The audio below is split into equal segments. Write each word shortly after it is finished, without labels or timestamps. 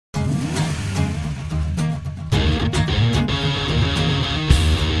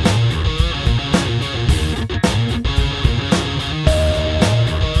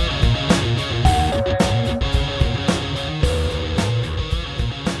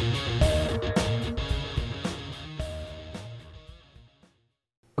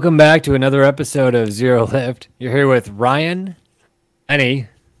Welcome back to another episode of Zero Lift. You're here with Ryan, Annie,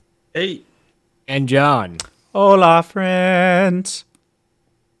 Hey. and John. Hola, friends.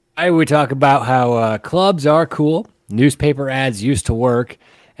 We talk about how clubs are cool, newspaper ads used to work,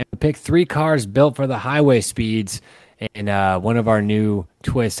 and we pick 3 cars built for the highway speeds and one of our new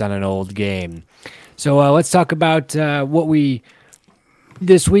twists on an old game. So let's talk about what we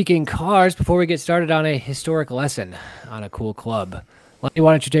this week in cars before we get started on a historic lesson on a cool club. Lenny,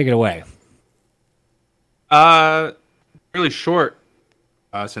 why don't you take it away? Really short,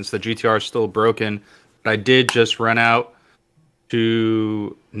 since the GTR is still broken. But I did just run out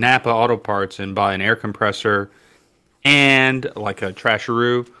to Napa Auto Parts and buy an air compressor and like a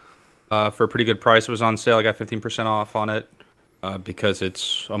Trasharoo for a pretty good price. It was on sale. I got 15% off on it because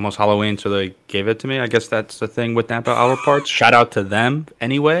it's almost Halloween, so they gave it to me. I guess that's the thing with Napa Auto Parts. Shout out to them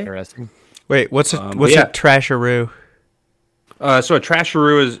anyway. Interesting. Wait, what's a Trasharoo? So a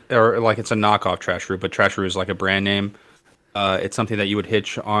Trasharoo is, or like it's a knockoff Trasharoo, but Trasharoo is like a brand name. It's something that you would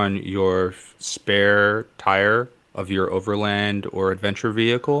hitch on your spare tire of your overland or adventure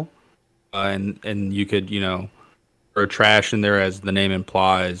vehicle, and you could, throw trash in there as the name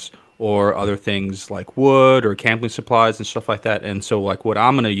implies, or other things like wood or camping supplies and stuff like that. And so, like, what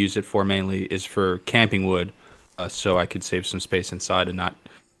I'm gonna use it for mainly is for camping wood, so I could save some space inside and not,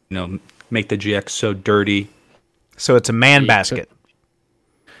 make the GX so dirty. So it's a man basket.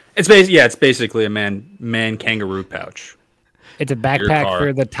 It's basically a man kangaroo pouch. It's a backpack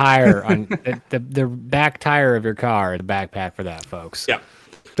for the tire on the back tire of your car. The backpack for that, folks. Yeah.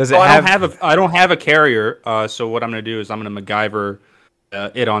 Does it I don't have a carrier. So what I'm gonna do is I'm gonna MacGyver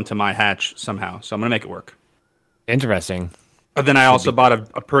it onto my hatch somehow. So I'm gonna make it work. Interesting. But then I also bought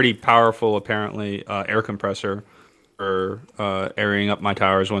a pretty powerful, apparently, air compressor for airing up my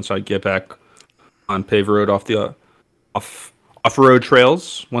tires once I get back on paved road off the off-road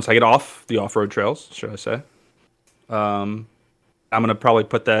trails. Once I get off the off-road trails, should I say? I'm gonna probably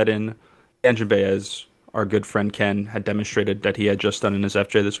put that in the engine bay, as our good friend Ken had demonstrated that he had just done in his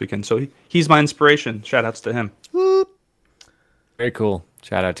FJ this weekend. So he's my inspiration. Shout outs to him. Very cool.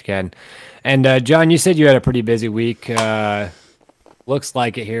 Shout out to Ken. And John, you said you had a pretty busy week. Looks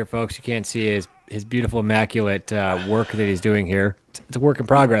like it here, folks. You can't see his beautiful, immaculate work that he's doing here. It's a work in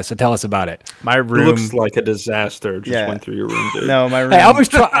progress, so tell us about it. My room It looks like a disaster. Just went through your room, dude. No, my room. Hey, I was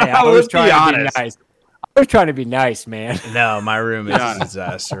trying to be honest. nice. I was trying to be nice, man. No, my room is a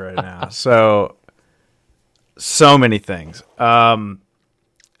disaster right now. So many things. I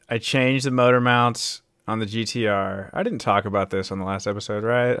changed the motor mounts on the GTR. I didn't talk about this on the last episode,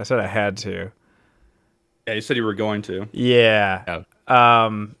 right? I said I had to. Yeah, you said you were going to. Yeah.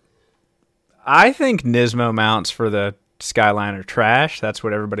 I think Nismo mounts for the Skyline are trash. That's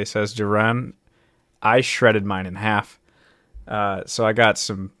what everybody says to run. I shredded mine in half. So I got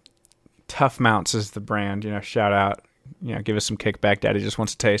some Tough Mounts is the brand, shout out, give us some kickback. Daddy just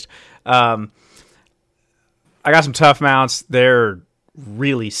wants a taste. I got some Tough Mounts. They're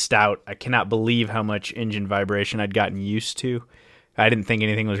really stout. I cannot believe how much engine vibration I'd gotten used to. I didn't think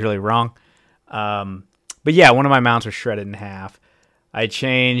anything was really wrong. But yeah, one of my mounts was shredded in half. I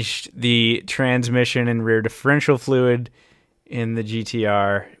changed the transmission and rear differential fluid in the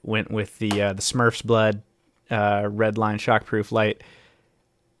GTR. Went with the Smurf's Blood Redline Shockproof Light.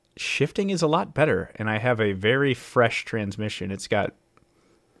 Shifting is a lot better, and I have a very fresh transmission. It's got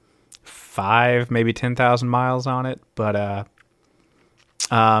 5, maybe 10,000 miles on it, but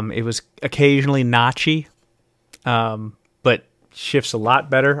it was occasionally notchy, but shifts a lot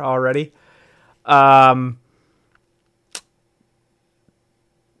better already.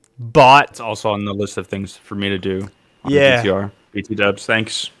 Bought. It's also on the list of things for me to do on Yeah. the GTR. BT dubs,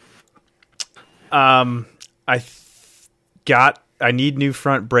 thanks. I need new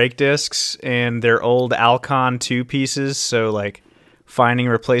front brake discs, and they're old Alcon 2 pieces, so like finding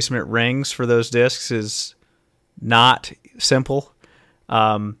replacement rings for those discs is not simple.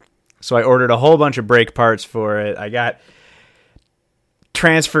 So I ordered a whole bunch of brake parts for it. I got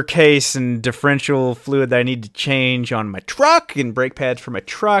transfer case and differential fluid that I need to change on my truck, and brake pads for my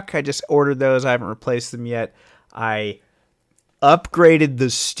truck. I just ordered those. I haven't replaced them yet. I upgraded the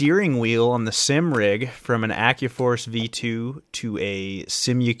steering wheel on the Sim Rig from an AccuForce V2 to a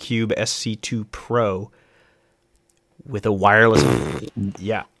Simucube SC2 Pro with a wireless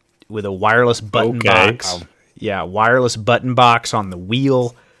button box. Wow. Yeah, wireless button box on the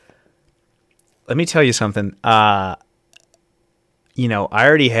wheel. Let me tell you something. I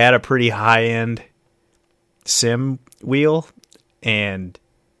already had a pretty high-end sim wheel, and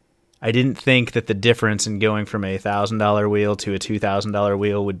I didn't think that the difference in going from a $1,000 wheel to a $2,000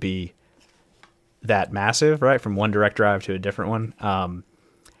 wheel would be that massive, right? From one direct drive to a different one.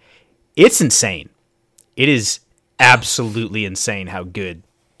 It's insane. It is absolutely insane how good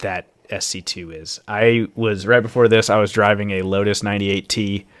that SC2 is. I was right before this. I was driving a Lotus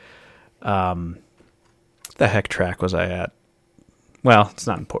 98T. What the heck track was I at? Well, it's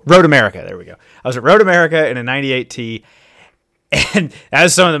not important. Road America. There we go. I was at Road America in a 98T, and that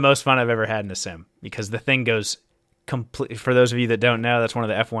was some of the most fun I've ever had in a sim because the thing goes complete. For those of you that don't know, that's one of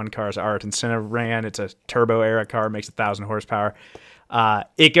the F1 cars Ayrton Senna ran. It's a turbo era car, makes 1,000 horsepower.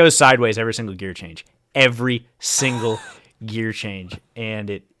 It goes sideways every single gear change. Every single gear change, and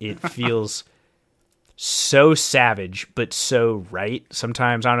it feels so savage but so right.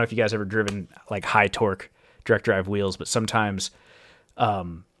 Sometimes, I don't know if you guys ever driven like high torque direct drive wheels, but sometimes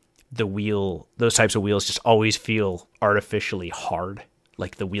those types of wheels just always feel artificially hard,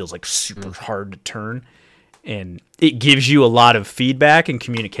 like the wheels like super hard to turn, and it gives you a lot of feedback and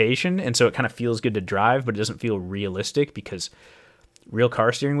communication, and so it kind of feels good to drive, but it doesn't feel realistic because real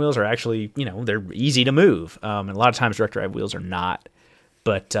car steering wheels are actually, they're easy to move. And a lot of times direct drive wheels are not.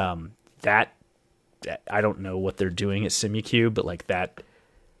 But that I don't know what they're doing at SimuCube, but like that,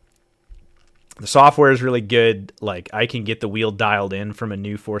 the software is really good. Like I can get the wheel dialed in from a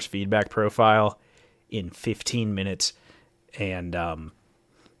new force feedback profile in 15 minutes and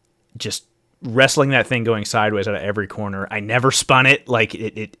just wrestling that thing going sideways out of every corner. I never spun it. Like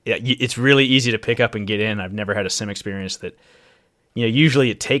it's really easy to pick up and get in. I've never had a sim experience that, usually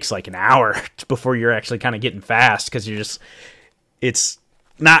it takes like an hour before you're actually kind of getting fast because it's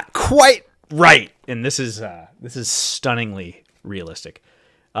not quite right. And this is stunningly realistic.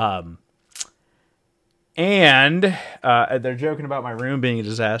 And they're joking about my room being a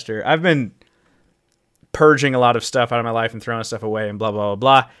disaster. I've been purging a lot of stuff out of my life and throwing stuff away and blah, blah,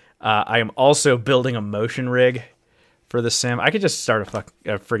 blah, blah. I am also building a motion rig for the sim. I could just start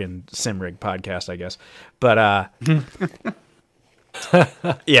a friggin' sim rig podcast, I guess. But,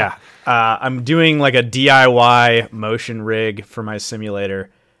 yeah, I'm doing like a DIY motion rig for my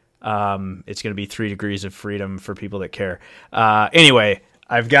simulator. It's going to be 3 degrees of freedom for people that care. Anyway,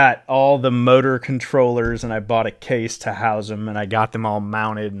 I've got all the motor controllers and I bought a case to house them and I got them all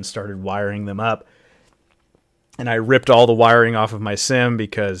mounted and started wiring them up. And I ripped all the wiring off of my sim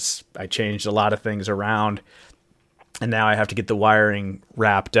because I changed a lot of things around. And now I have to get the wiring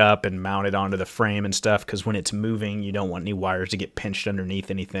wrapped up and mounted onto the frame and stuff because when it's moving, you don't want any wires to get pinched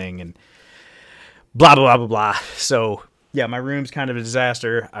underneath anything and blah, blah, blah, blah, blah. So, yeah, my room's kind of a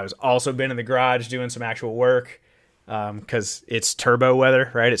disaster. I was also been in the garage doing some actual work because it's turbo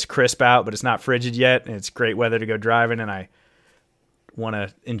weather, right? It's crisp out, but it's not frigid yet. And it's great weather to go driving, and I want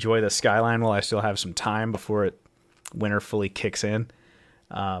to enjoy the skyline while I still have some time before winter fully kicks in.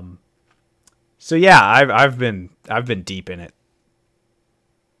 So yeah, I've been deep in it.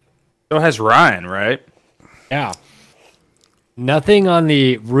 So has Ryan, right? Yeah. Nothing on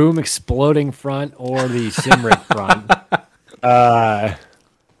the room exploding front or the Simric front. I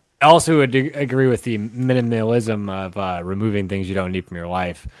also would agree with the minimalism of removing things you don't need from your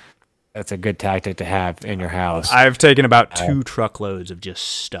life. That's a good tactic to have in your house. I've taken about 2 truckloads of just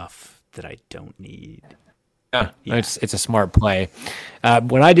stuff that I don't need. Yeah. It's a smart play.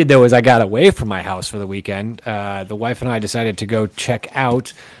 What I did, though, is I got away from my house for the weekend. The wife and I decided to go check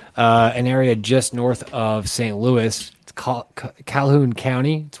out an area just north of St. Louis. It's called Calhoun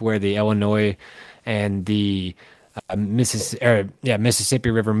County. It's where the Illinois and the Mississippi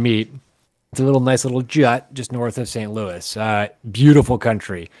River meet. It's a nice little jut just north of St. Louis. Beautiful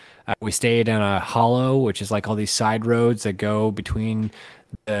country. We stayed on a hollow, which is like all these side roads that go between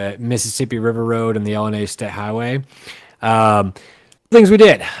the Mississippi River Road and the Illinois State Highway. Things we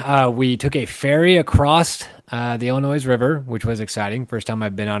did. We took a ferry across the Illinois River, which was exciting. First time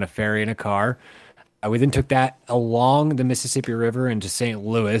I've been on a ferry in a car. We then took that along the Mississippi River into St.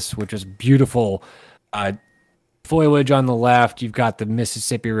 Louis, which is beautiful. Foliage on the left. You've got the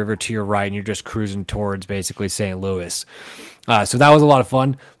Mississippi River to your right, and you're just cruising towards basically St. Louis. So that was a lot of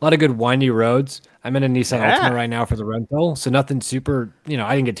fun. A lot of good windy roads. I'm in a Nissan Altima right now for the rental, so nothing super,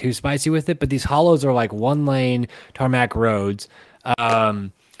 I didn't get too spicy with it, but these hollows are like 1-lane tarmac roads.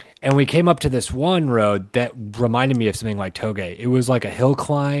 And we came up to this one road that reminded me of something like Toge. It was like a hill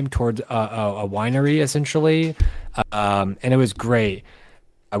climb towards a winery, essentially, and it was great.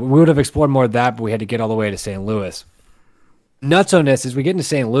 We would have explored more of that, but we had to get all the way to St. Louis. Nuts on this is we get into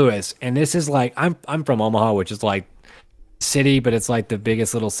St. Louis, and this is like, I'm from Omaha, which is like city, but it's like the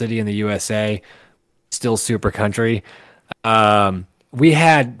biggest little city in the USA. Still super country. We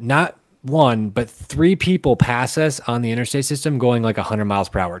had not one, but 3 people pass us on the interstate system going like 100 miles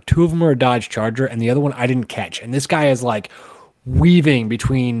per hour. 2 of them were a Dodge Charger, and the other one I didn't catch. And this guy is like weaving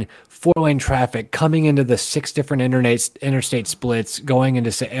between 4-lane traffic, coming into the 6 different interstate splits, going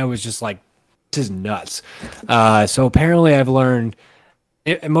into, it was just like, this is nuts. So apparently I've learned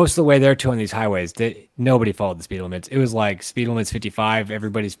most of the way there too on these highways that nobody followed the speed limits. It was like speed limits 55,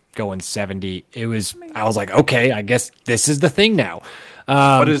 everybody's going 70. I was like, okay, I guess this is the thing now.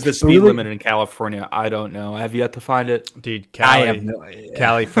 What is the speed limit in California? I don't know. I have yet to find it. Dude,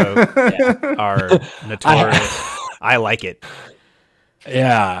 Cali folk are notorious. I like it.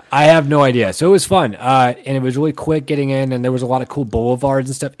 Yeah, I have no idea. So it was fun. And it was really quick getting in, and there was a lot of cool boulevards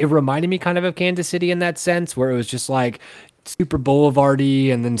and stuff. It reminded me kind of Kansas City in that sense, where it was just like super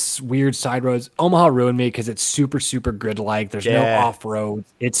boulevardy and then weird side roads. Omaha ruined me because it's super, super grid-like. There's no off-road.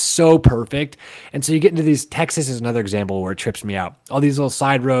 It's so perfect. And so you get into these, Texas is another example where it trips me out. All these little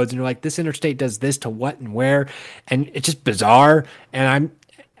side roads, and you're like, this interstate does this to what and where? And it's just bizarre. And I'm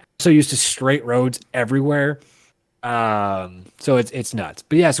so used to straight roads everywhere. So it's nuts.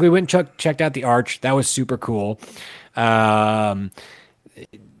 But yeah, so we went and checked out the Arch. That was super cool. Definitely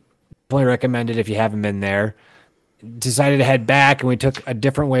recommend it if you haven't been there. Decided to head back, and we took a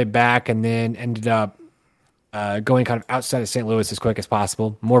different way back, and then ended up going kind of outside of St. Louis as quick as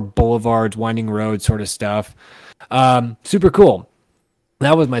possible. More boulevards, winding roads, sort of stuff. Super cool.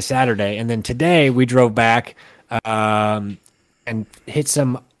 That was my Saturday, and then today we drove back and hit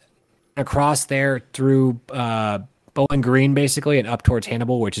some across there through Bowling Green, basically, and up towards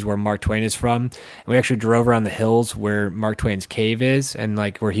Hannibal, which is where Mark Twain is from. And we actually drove around the hills where Mark Twain's cave is and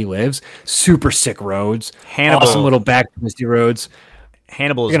like where he lives. Super sick roads. Hannibal, awesome little back misty roads.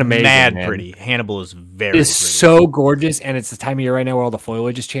 Hannibal is mad pretty. Hannibal is very pretty. So gorgeous, and it's the time of year right now where all the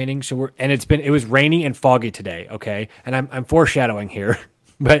foliage is changing. So it was rainy and foggy today. Okay, and I'm foreshadowing here.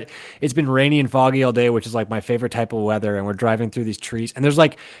 But it's been rainy and foggy all day, which is like my favorite type of weather. And we're driving through these trees, and there's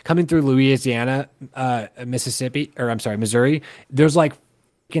like coming through Louisiana, Missouri. There's like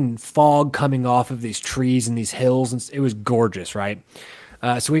fucking fog coming off of these trees and these hills, and it was gorgeous, right?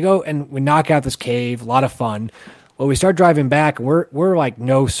 So we go and we knock out this cave, a lot of fun. Well, we start driving back. We're like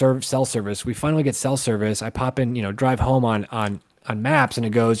no cell service. We finally get cell service. I pop in, drive home on maps, and it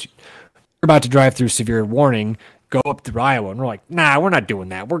goes, "You're about to drive through severe warning. Go up through Iowa." And we're like, nah, we're not doing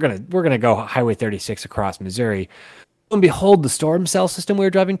that. We're gonna go Highway 36 across Missouri. And behold, the storm cell system we were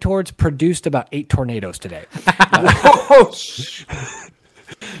driving towards produced about 8 tornadoes today.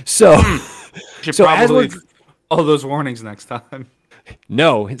 So as we're all those warnings next time.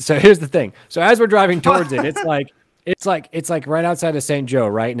 No. So here's the thing. So as we're driving towards it, it's like right outside of St. Joe,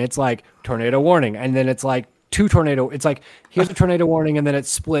 right? And it's like tornado warning, and then it's like 2 tornado. It's like here's a tornado warning, and then it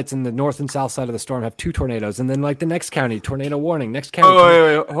splits, and the north and south side of the storm have 2 tornadoes, and then like the next county tornado warning, next county.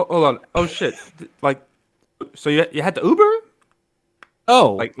 Wait, hold on. Oh shit! Like, so you had to Uber?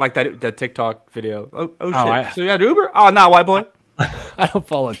 Oh, like that TikTok video. Oh shit! So you had Uber? Oh no, white boy. I don't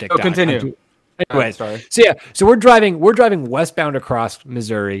follow TikTok. Oh, continue. Anyway, sorry. So we're driving westbound across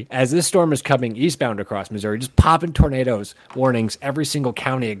Missouri as this storm is coming eastbound across Missouri, just popping tornadoes warnings every single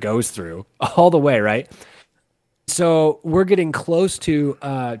county it goes through all the way, right? So we're getting close to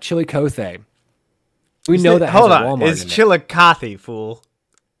Chillicothe. We know that has a Walmart. It's Chillicothe, fool.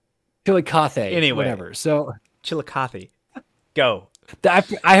 Chillicothe. Anyway, whatever. So Chillicothe. Go.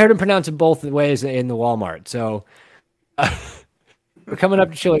 I heard him pronounce it both ways in the Walmart. So we're coming up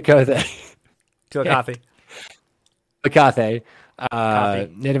to Chillicothe. Chillicothe. Chillicothe.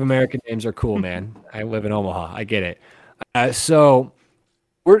 Native American names are cool, man. I live in Omaha. I get it. So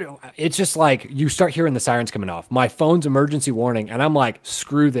it's just like you start hearing the sirens coming off. My phone's emergency warning, and I'm like,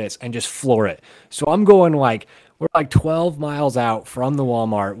 screw this, and just floor it. So I'm going like, we're like 12 miles out from the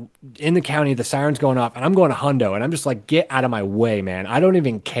Walmart in the county. The siren's going off, and I'm going to Hundo, and I'm just like, get out of my way, man. I don't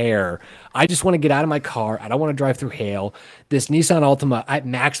even care. I just want to get out of my car. I don't want to drive through hail. This Nissan Altima at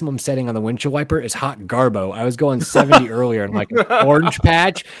maximum setting on the windshield wiper is hot garbo. I was going 70 earlier in like an orange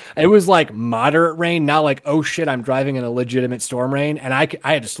patch. It was like moderate rain, not like, oh shit, I'm driving in a legitimate storm rain. And I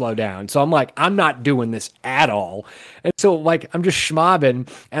had to slow down. So I'm like, I'm not doing this at all. And so like, I'm just schmobbing,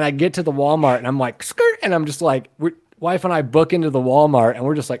 and I get to the Walmart, and I'm like, skirt. And I'm just like, wife and I book into the Walmart, and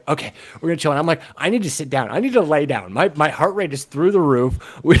we're just like, okay, we're gonna chill. And I'm like, I need to sit down. I need to lay down. My heart rate is through the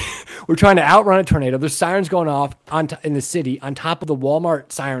roof. We're trying to outrun a tornado. There's sirens going off in the city. On top of the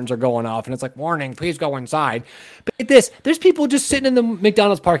Walmart sirens are going off, and it's like, warning, please go inside. But like this, there's people just sitting in the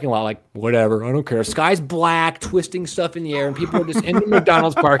McDonald's parking lot, like, whatever, I don't care. Sky's black, twisting stuff in the air, and people are just in the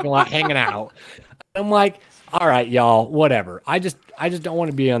McDonald's parking lot hanging out. I'm like, all right, y'all, whatever. I just don't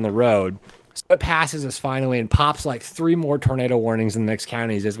want to be on the road. So it passes us finally and pops like 3 more tornado warnings in the next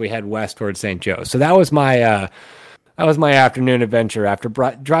counties as we head west towards St. Joe. So that was my afternoon adventure after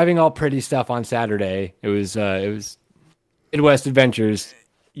driving all pretty stuff on Saturday. It was Midwest Adventures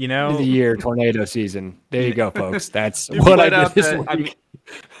You of know, the year tornado season. There you go, folks. That's You what I played out did this that- week. I mean,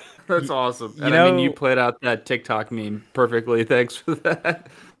 that's awesome. you And I mean, know- you played out that TikTok meme perfectly. Thanks for that.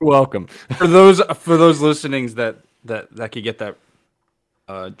 You're welcome. For those listenings that could get that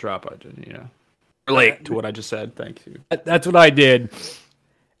drop, I did, relate to what I just said. Thank you. That's what I did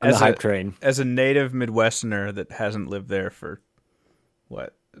on the As hype a- train. as a native Midwesterner that hasn't lived there for,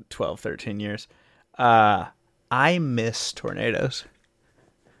 12, 13 years, I miss tornadoes.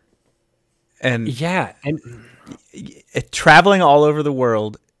 And Yeah, and traveling all over the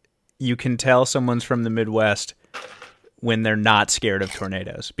world, you can tell someone's from the Midwest when they're not scared of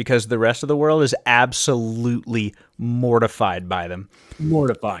tornadoes because the rest of the world is absolutely mortified by them.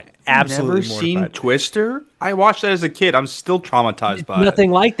 mortified. Absolutely Never seen mortified. Twister? I watched that as a kid. I'm still traumatized by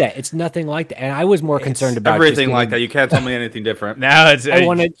Nothing like that. It's nothing like that. And I was more concerned it. about Everything just like that. You can't tell me anything different. Now it's I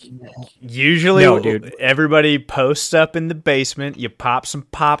wanted. usually No, dude. everybody posts up in the basement, you pop some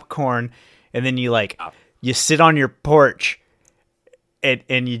popcorn, and then you sit on your porch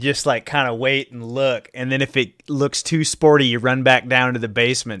and you just kind of wait and look, and then if it looks too sporty, you run back down to the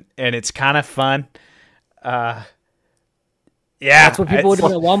basement, and it's kind of fun. Yeah, That's what people would do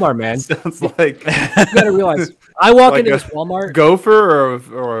at Walmart, man. Sounds like You gotta realize. I walk Like into a this Walmart. gopher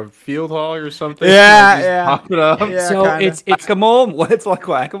or a field hog or something. Yeah, Just yeah. pop it up. Yeah, So kinda. it's Whack-a-mole? What's like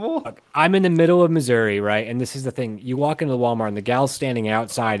whack-a-mole? I'm in the middle of Missouri, right? And this is the thing. You walk into the Walmart and the gal's standing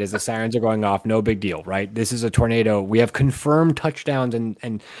outside as the sirens are going off. No big deal, right? This is a tornado. We have confirmed touchdowns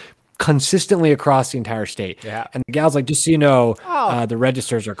and consistently across the entire state. Yeah. And the gal's like, just so you know, the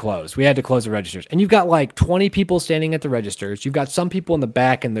registers are closed. We had to close the registers. And you've got like 20 people standing at the registers. You've got some people in the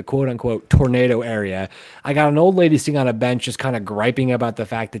back in the quote unquote tornado area. I got an old lady sitting on a bench just kind of griping about the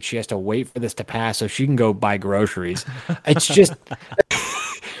fact that she has to wait for this to pass so she can go buy groceries. It's just...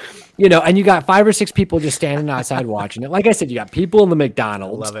 and you got 5 or 6 people just standing outside watching it. Like I said, you got people in the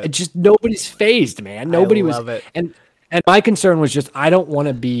McDonald's. Love it. It's just nobody's phased, man. Nobody love was. it. And my concern was just I don't want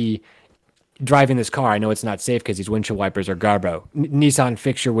to be driving this car. I know it's not safe because these windshield wipers are Garbo. Nissan,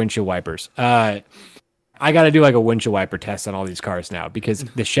 fix your windshield wipers. I got to do like a windshield wiper test on all these cars now because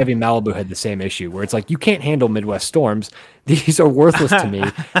the Chevy Malibu had the same issue where it's like you can't handle Midwest storms. These are worthless to me.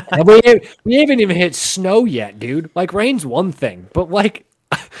 And we haven't even hit snow yet, dude. Like rain's one thing, but like.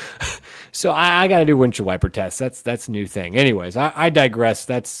 So I got to do windshield wiper tests. That's a new thing. Anyways, I digress.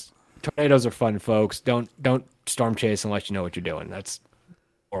 Tornadoes are fun, folks. Don't storm chase unless you know what you're doing. That's the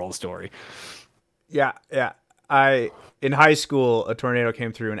moral of the story. Yeah. In high school, a tornado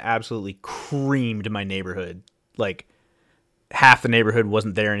came through and absolutely creamed my neighborhood. Like half the neighborhood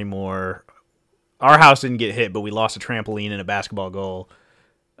wasn't there anymore. Our house didn't get hit, but we lost a trampoline and a basketball goal.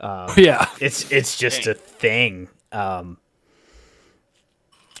 Yeah. It's just a thing.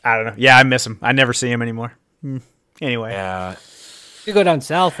 I don't know. Yeah, I miss him. I never see him anymore. Anyway. Yeah. You go down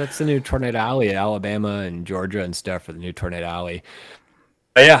south, that's the new Tornado Alley, Alabama and Georgia and stuff for the new Tornado Alley.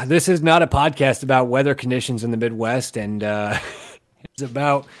 But yeah, this is not a podcast about weather conditions in the Midwest, and it's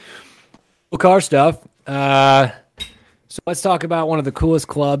about car stuff. So let's talk about one of the coolest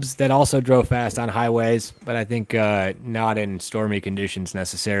clubs that also drove fast on highways, but I think not in stormy conditions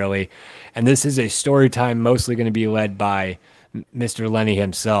necessarily. And this is a story time mostly going to be led by Mr. Lenny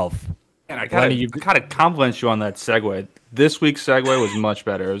himself. And I Lenny, gotta compliment you on that segue. This week's segue was much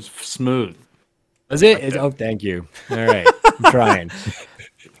better. It was smooth. Was it? Oh, thank you. All right. I'm trying.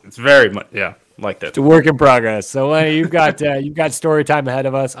 It's very much like that. It's a work in progress. So Lenny, you've got story time ahead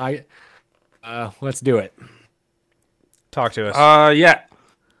of us. Let's do it. Talk to us. Yeah.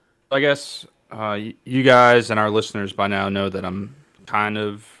 I guess you guys and our listeners by now know that I'm kind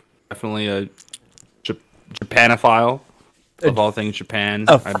of definitely a Japanophile of all things Japan.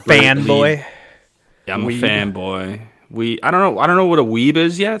 A I really fanboy. believe- Yeah, I'm a fanboy. I don't know what a weeb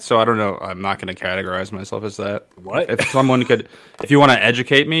is yet, so I don't know. I'm not going to categorize myself as that. What? If you want to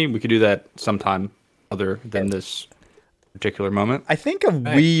educate me, we could do that sometime other than this particular moment. I think a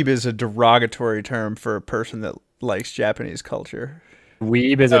weeb is a derogatory term for a person that likes Japanese culture.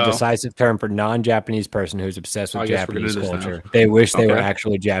 Weeb is a Oh. decisive term for non-Japanese person who's obsessed with I guess we're gonna Japanese do this now. culture. They wish they were Okay.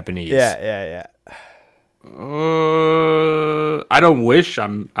 actually Japanese. Yeah. I don't wish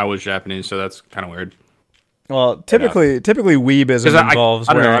I was Japanese, so that's kind of weird. Well, typically weebism Because involves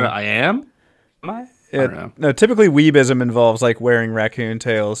I don't wearing. know. I am. Am I? I don't know. No, typically weebism involves like wearing raccoon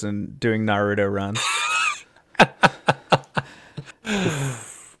tails and doing Naruto runs.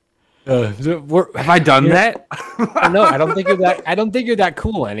 Have I done that? No, I don't think you're that. I don't think you're that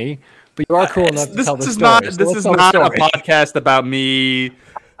cool, Lenny. But you are cool enough to This tell the is story. not. So This let's is tell the not a story. podcast about me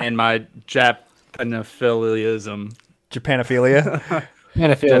and my Japanophilism. Japanophilia.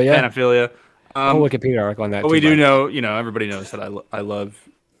 Panophilia. Japanophilia. I'll Wikipedia article on that. But too, we do bud. know, everybody knows that I love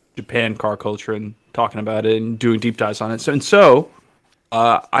Japan car culture and talking about it and doing deep dives on it. So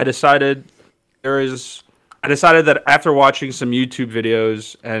I decided that after watching some YouTube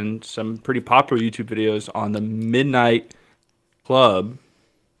videos and some pretty popular YouTube videos on the Midnight Club,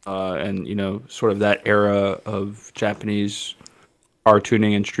 and sort of that era of Japanese car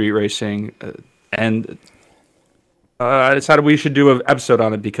tuning and street racing, and I decided we should do an episode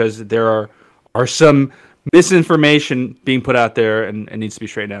on it because there are some misinformation being put out there and needs to be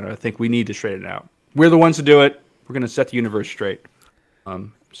straightened out. I think we need to straighten it out. We're the ones to do it. We're going to set the universe straight.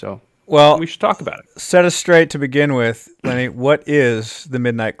 So we should talk about it. Set us straight to begin with, Lenny. What is the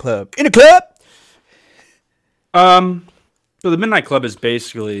Midnight Club? In a club? So the Midnight Club is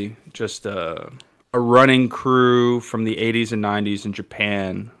basically just a running crew from the 80s and 90s in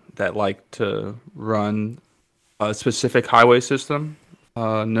Japan that like to run a specific highway system,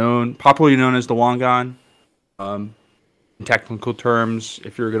 popularly known as the Wangan. In technical terms,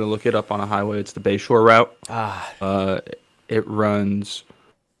 if you're going to look it up on a highway, it's the Bayshore route. It runs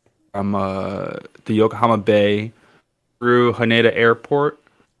from the Yokohama Bay through Haneda Airport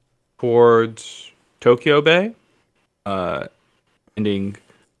towards Tokyo Bay, ending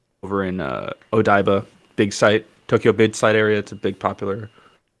over in Odaiba, big site, Tokyo big site area. It's a big popular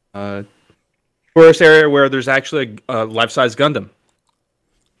tourist area where there's actually a life-size Gundam.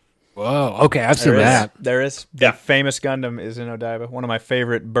 Whoa. Okay, I've seen that. There is. The famous Gundam is in Odaiba, one of my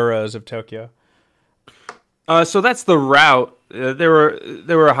favorite boroughs of Tokyo. So that's the route. They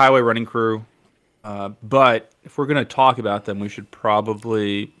were a highway running crew, but if we're going to talk about them, we should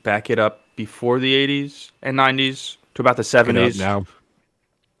probably back it up before the 80s and 90s to about the 70s. Now.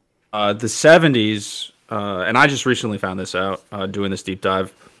 The 70s, and I just recently found this out doing this deep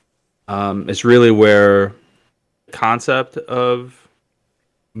dive, is really where the concept of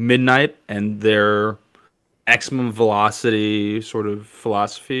Midnight and their maximum velocity sort of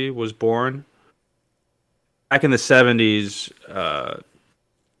philosophy was born. Back in the 70s,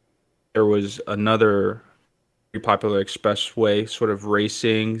 there was another very popular expressway sort of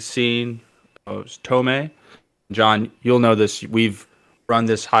racing scene. It was Tomei. John, you'll know this. We've run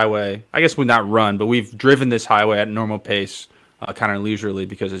this highway. I guess we've not run, but we've driven this highway at normal pace, kind of leisurely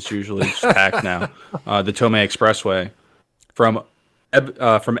because it's usually just packed now. The Tomei Expressway from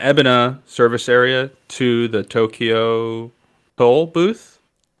Ebina service area to the Tokyo toll booth.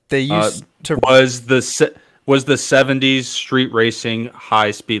 They used to was the 70s street racing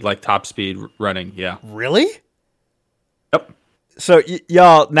high speed, like top speed running. Yeah. Really? Yep. So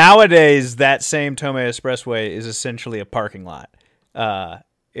y'all, nowadays that same Tomei Expressway is essentially a parking lot.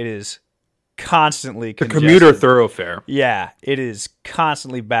 It is constantly The congested. commuter thoroughfare. Yeah, it is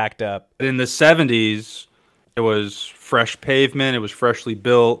constantly backed up. In the 70s, it was fresh pavement. It was freshly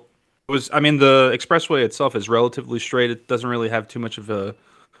built. The expressway itself is relatively straight. It doesn't really have too much of a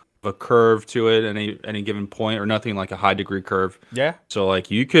curve to it at any given point, or nothing like a high degree curve. Yeah. So like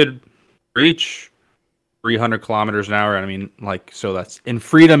you could reach 300 kilometers an hour. So that's in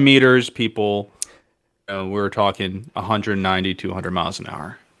freedom meters, people. We're talking 190, 200 miles an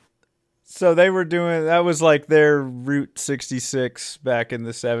hour. So they were doing, that was like their Route 66 back in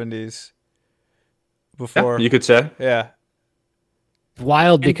the 70s. Before. Yeah, you could say. Yeah.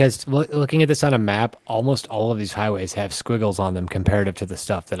 Wild because looking at this on a map, almost all of these highways have squiggles on them comparative to the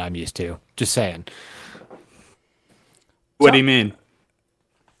stuff that I'm used to. Just saying. What do you mean?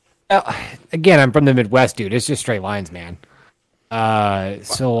 Again, I'm from the Midwest, dude. It's just straight lines, man.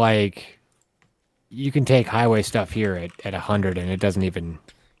 So like, you can take highway stuff here at 100, and it doesn't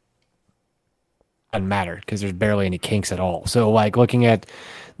matter because there's barely any kinks at all. So like, looking at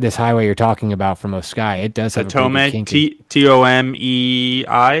this highway you're talking about from Oskai, it does have the a pretty good kinky. Tomei.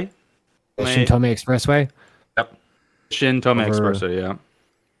 Shin Tomei Expressway. Yep. Shin Tomei Expressway. Yeah.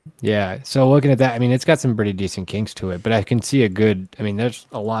 Yeah. So looking at that, it's got some pretty decent kinks to it, but I can see there's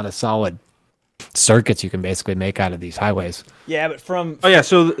a lot of solid circuits you can basically make out of these highways. Yeah, but from there's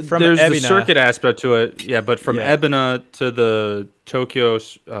Ebina, the circuit aspect to it. Yeah, but from Ebina to the Tokyo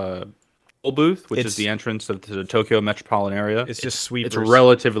toll booth, which is the entrance to the Tokyo metropolitan area, it's just sweepers. It's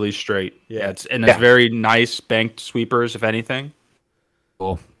relatively straight. Yeah, it's very nice banked sweepers, if anything.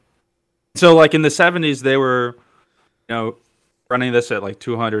 Cool. So like in the 70s, they were, running this at like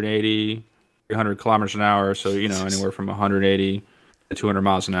 280, 300 kilometers an hour. So, anywhere from 180 to 200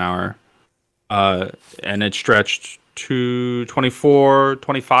 miles an hour. And it stretched to 24,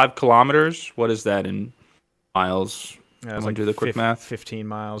 25 kilometers. What is that in miles? Yeah, I'm going to do the quick math. 15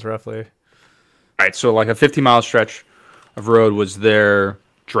 miles roughly. All right, so like a 50-mile stretch of road was their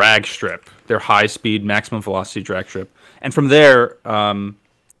drag strip, their high-speed, maximum velocity drag strip. And from there,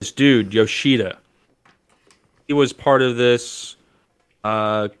 this dude Yoshida. He was part of this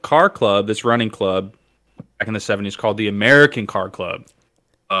car club, this running club back in the 70s called the American Car Club.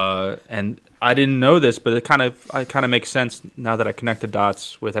 And I didn't know this, but it kind of makes sense now that I connect the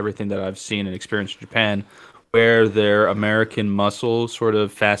dots with everything that I've seen and experienced in Japan, where their American muscle sort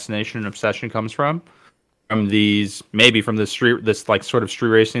of fascination and obsession comes from these, maybe from this like sort of street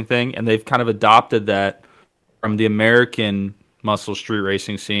racing thing, and they've kind of adopted that from the American muscle street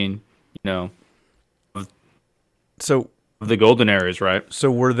racing scene, So of the golden eras, right?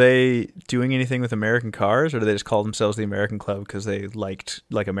 So were they doing anything with American cars, or did they just call themselves the American Club because they liked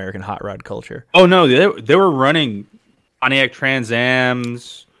like American hot rod culture? Oh no, they were running Pontiac Trans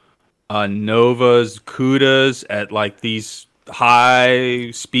Ams, Novas, Cudas at like these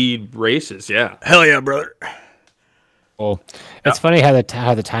high speed races. Yeah, Hell yeah, brother! Well, it's funny how the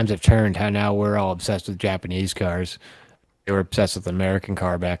times have turned. How now we're all obsessed with Japanese cars. They were obsessed with the American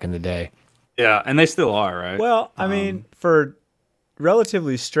car back in the day. yeah, and they still are, right? Well, I mean, for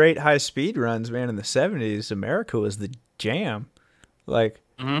relatively straight high speed runs, man, in the 70s, America was the jam. Like,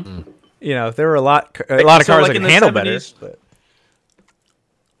 there were a lot of cars like that in could the handle 70s. better. But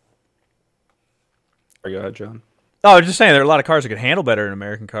Go ahead, John. I was just saying there are a lot of cars that could handle better in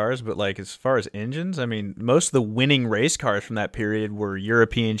American cars, but like as far as engines, I mean, most of the winning race cars from that period were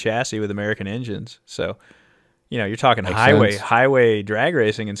European chassis with American engines. So, you're talking Makes sense. highway drag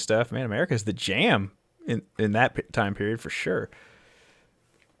racing and stuff. Man, America's the jam in that time period for sure.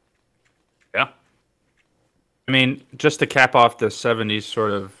 Yeah. I mean, just to cap off the 70s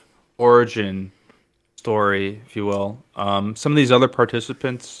sort of origin story, if you will, some of these other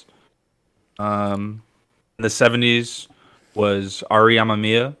participants in the 70s was Ari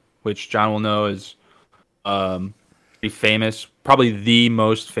Yamamiya, which John will know is pretty famous, probably the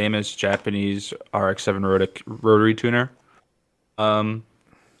most famous Japanese RX-7 rotary tuner.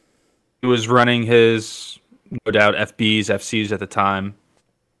 He was running his, no doubt, FBs, FCs at the time,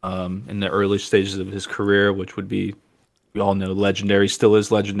 in the early stages of his career, which would be, we all know, legendary. Still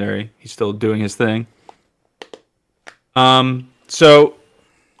is legendary. He's still doing his thing. So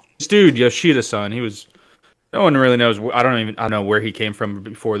this dude Yoshida-san, no one really knows. I don't know where he came from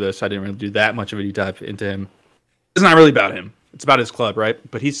before this. I didn't really do that much of a deep dive into him. It's not really about him. It's about his club, right?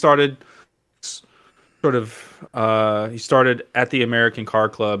 But he started he started at the American Car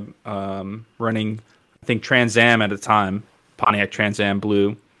Club, running, I think, Trans Am at the time, Pontiac Trans Am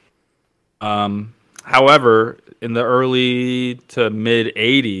Blue. However, in the early to mid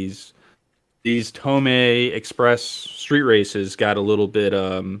 80s, these Tomei Express street races got a little bit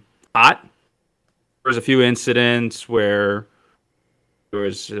hot. There was a few incidents where there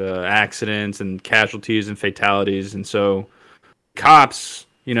was accidents and casualties and fatalities, and so cops,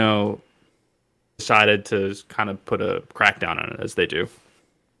 decided to kind of put a crackdown on it, as they do.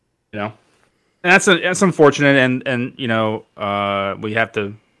 And that's unfortunate, and we have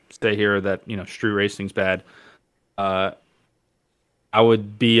to say here that street racing's bad. I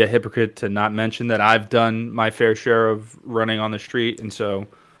would be a hypocrite to not mention that I've done my fair share of running on the street, and so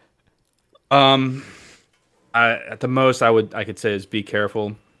at the most I could say is be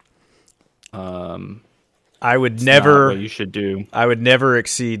careful. I would Not never. what you should do. I would never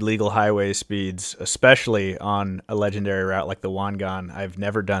exceed legal highway speeds, especially on a legendary route like the Wangan. I've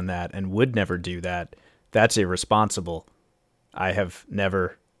never done that and would never do that. That's irresponsible. I have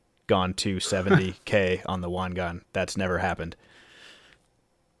never gone to 70K on the Wangan. That's never happened.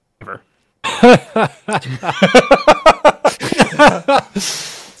 Never.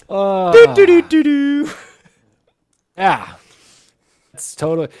 Do-do-do-do-do. Yeah. It's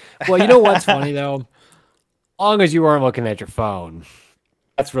totally. Well, you know what's funny though? As long as you weren't looking at your phone,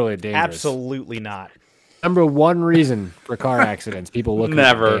 that's really dangerous. Absolutely not. Number one reason for car accidents: people looking at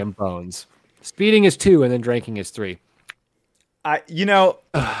Never. their damn phones. Speeding is 2, and then drinking is 3. I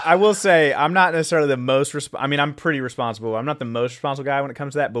will say I'm not necessarily the most. I'm pretty responsible. I'm not the most responsible guy when it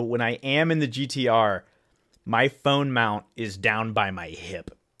comes to that. But when I am in the GTR, my phone mount is down by my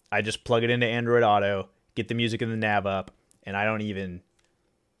hip. I just plug it into Android Auto, get the music in the nav up, and I don't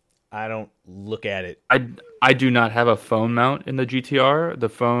look at it. I do not have a phone mount in the GTR. The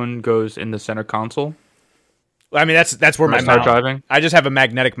phone goes in the center console. I mean, that's where When I my start mount. driving? I just have a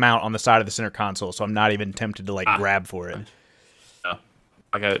magnetic mount on the side of the center console, so I'm not even tempted to grab for it. No.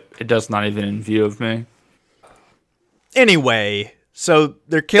 It does not even in view of me. Anyway, so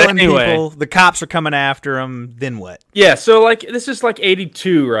they're killing Anyway. people. The cops are coming after them. Then what? Yeah, so this is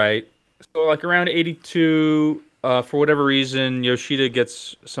 82, right? So around 82, for whatever reason, Yoshida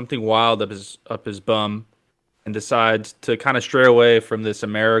gets something wild up his bum and decides to kind of stray away from this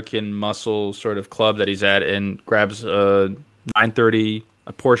American muscle sort of club that he's at and grabs a 930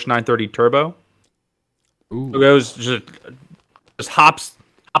 a Porsche 930 Turbo. Ooh. So it goes just hops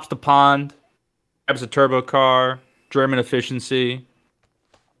the pond, grabs a turbo car, German efficiency.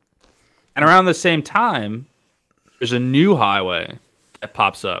 And around the same time, there's a new highway that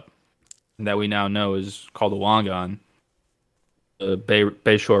pops up that we now know is called the Wangan, the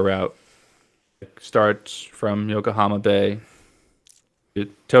Bayshore route. It starts from Yokohama Bay to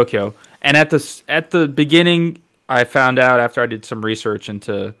Tokyo. And at the beginning, I found out after I did some research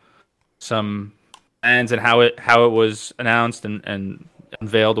into some plans and how it was announced and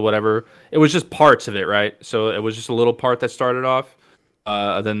unveiled or whatever. It was just parts of it, right? So it was just a little part that started off.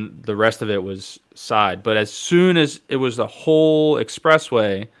 Then the rest of it was side. But as soon as it was the whole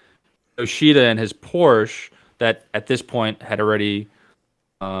expressway, Yoshida and his Porsche that at this point had already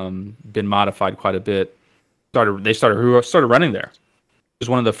been modified quite a bit started running there. He was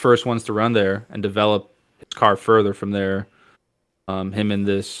one of the first ones to run there and develop his car further from there. Him in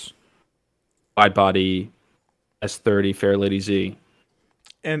this wide body S30 Fairlady Z.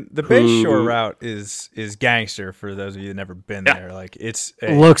 And the Bayshore route is gangster for those of you that never been there. Like it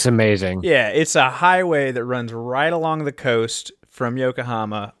looks amazing. Yeah, it's a highway that runs right along the coast from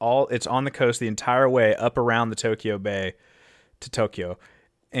Yokohama. It's on the coast the entire way up around the Tokyo Bay to Tokyo.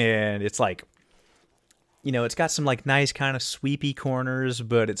 And it's like, it's got some like nice kind of sweepy corners,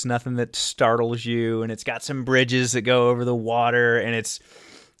 but it's nothing that startles you, and it's got some bridges that go over the water, and it's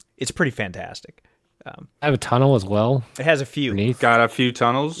pretty fantastic. I have a tunnel as well. It has a few. Underneath. Got a few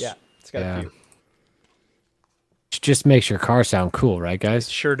tunnels. Yeah, it's got a few. Just makes your car sound cool, right, guys?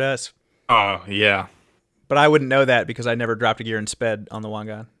 Sure does. Oh, yeah. But I wouldn't know that because I never dropped a gear and sped on the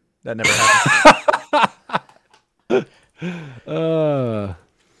Wangan. That never happened.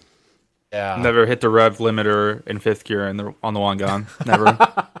 Yeah. Never hit the rev limiter in fifth gear on the Wangan. Never.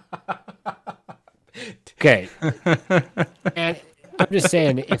 Okay. And I'm just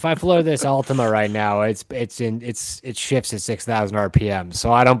saying, if I floor this Altima right now, it shifts at 6,000 RPM.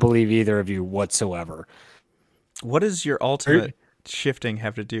 So I don't believe either of you whatsoever. What does your ultimate shifting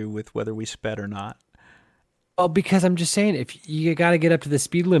have to do with whether we sped or not? Well, because I'm just saying, if you got to get up to the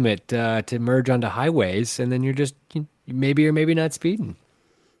speed limit to merge onto highways, and then you're just maybe or maybe not speeding.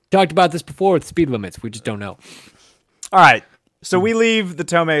 Talked about this before with speed limits. We just don't know. All right. So we leave the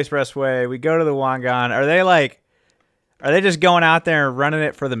Tomei Expressway. We go to the Wangan. Are they just going out there and running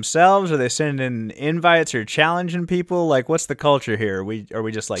it for themselves? Are they sending in invites or challenging people? Like, what's the culture here? Are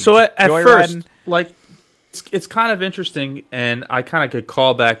we just like so at first, joyriding? like, it's kind of interesting, and I kind of could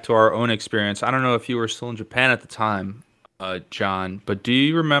call back to our own experience. I don't know if you were still in Japan at the time, John, but do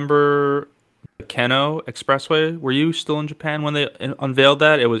you remember the Keno Expressway? Were you still in Japan when they unveiled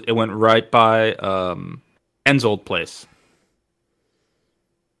that? It went right by Ken's old place.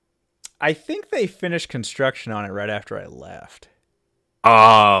 I think they finished construction on it right after I left.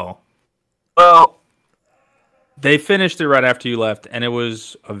 Oh, well, they finished it right after you left, and it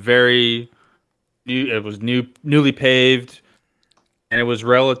was newly paved, and it was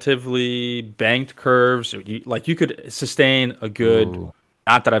relatively banked curves. You could sustain a good. Ooh.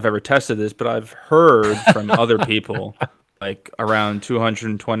 Not that I've ever tested this, but I've heard from other people like around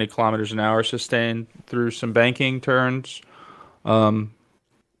 220 kilometers an hour sustain through some banking turns.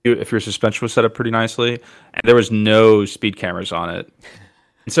 If your suspension was set up pretty nicely, and there was no speed cameras on it.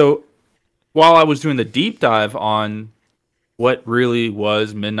 And so while I was doing the deep dive on what really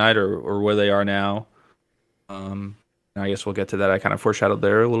was Midnight or where they are now, and I guess we'll get to that. I kind of foreshadowed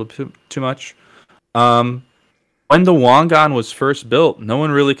there a little too much. When the Wangan was first built, no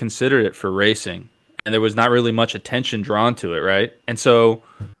one really considered it for racing, and there was not really much attention drawn to it, right? And so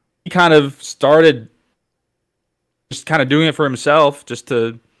he kind of started just kind of doing it for himself, just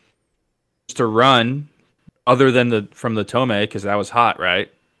to run, other than from the Tomei, because that was hot, right?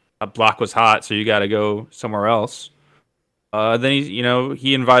 A block was hot, so you got to go somewhere else. Then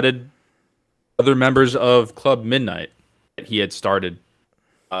he invited other members of Club Midnight that he had started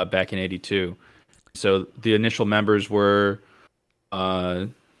back in '82. So the initial members were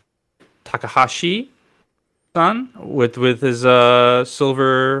Takahashi-san with his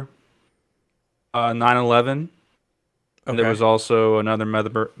silver 911. Okay. There was also another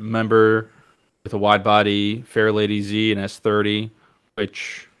member with a wide body Fairlady Z and S30,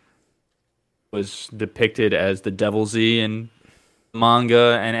 which was depicted as the Devil Z in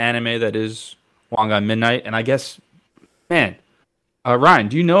manga and anime that is Wangan Midnight. And I guess, man, Ryan,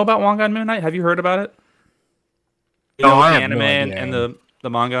 do you know about Wangan Midnight? Have you heard about it? You know, I the have anime no idea. and the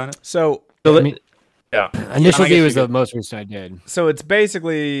manga on it? So yeah. Initial D was the most recent I did. So it's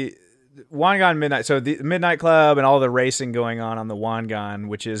basically Wangan Midnight. So the Midnight Club and all the racing going on the Wangan,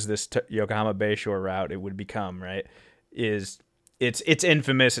 which is this Yokohama Bayshore route, it would become, right, is it's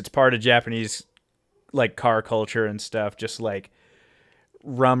infamous. It's part of Japanese like car culture and stuff. Just like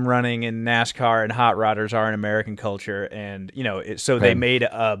rum running and NASCAR and hot rodders are in American culture, and so they made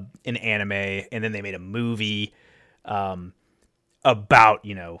an anime, and then they made a movie about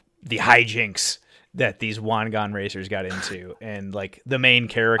the hijinks that these Wangan racers got into, and like the main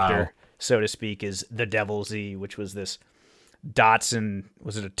character, so to speak, is the Devil Z, which was this Datsun.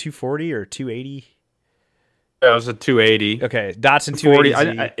 Was it a 240 or 280? Yeah, it was a 280. Okay, Datsun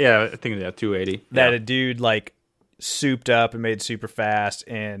 280. I think 280. That a dude like souped up and made super fast,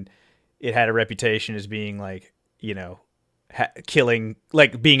 and it had a reputation as being like killing,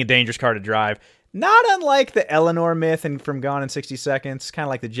 like being a dangerous car to drive. Not unlike the Eleanor myth and from Gone in 60 Seconds, kind of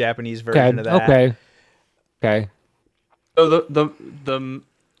like the Japanese version of that. Okay. So the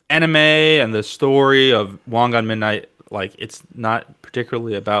anime and the story of Wangan Midnight, like it's not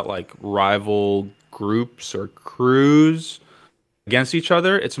particularly about like rival groups or crews against each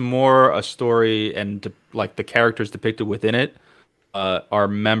other. It's more a story, and like the characters depicted within it are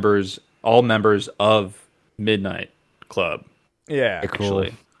all members of Midnight Club. Yeah, actually.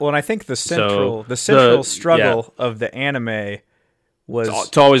 Cool. Well, and I think the central struggle of the anime was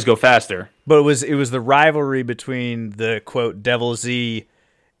to always go faster. But it was the rivalry between the quote Devil Z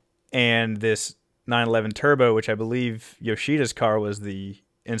and this 911 Turbo, which I believe Yoshida's car was the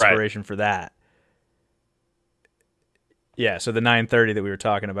inspiration for that. Yeah, so the 930 that we were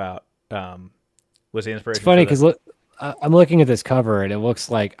talking about was the inspiration. It's funny because I'm looking at this cover and it looks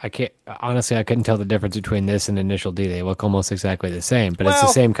like I couldn't tell the difference between this and Initial D. They look almost exactly the same, but it's the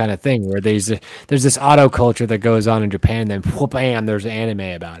same kind of thing where there's this auto culture that goes on in Japan, then bam, there's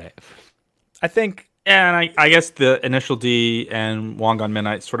anime about it. I think, yeah, and I guess the Initial D and Wangan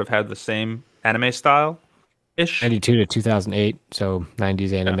Midnight sort of had the same anime style ish. 92 to 2008, so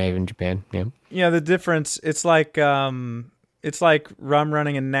 90s anime in Japan. Yeah. Yeah, the difference, it's like rum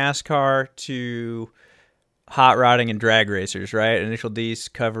running in NASCAR to hot rodding and drag racers, right? Initial D's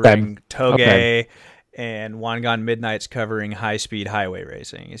covering toge, and Wangan Midnight's covering high-speed highway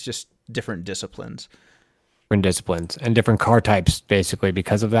racing. It's just different disciplines. Different disciplines and different car types, basically,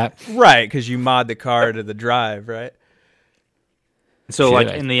 because of that. Right, because you mod the car to the drive, right? So,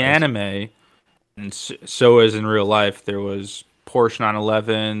 in the anime, and so as in real life, there was Porsche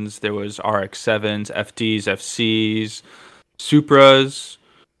 911s, there was RX-7s, FDs, FCs, Supras,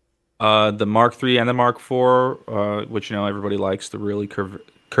 the Mark III and the Mark IV, which everybody likes, the really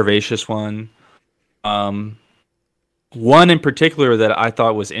curvaceous one. One in particular that I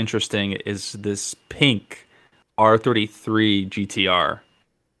thought was interesting is this pink R33 GTR,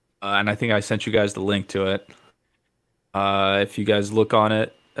 and I think I sent you guys the link to it. If you guys look on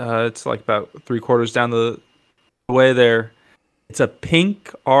it, it's like about 3/4 down the way there. It's a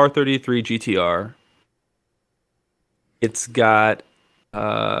pink R33 GTR. It's got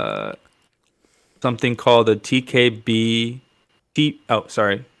something called a TBK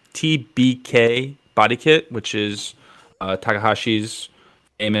body kit, which is Takahashi's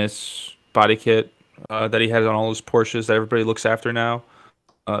famous body kit that he has on all his Porsches that everybody looks after now.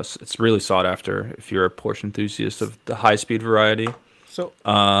 So it's really sought after if you're a Porsche enthusiast of the high-speed variety. So,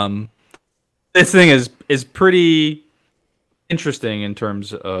 this thing is pretty interesting in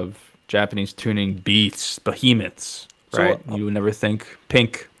terms of Japanese tuning behemoths, right? You would never think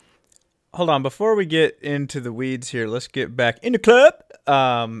pink. Hold on, before we get into the weeds here, let's get back in the club.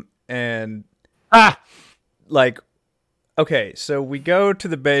 Okay, so we go to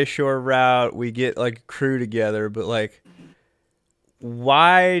the Bayshore route, we get like a crew together, but like,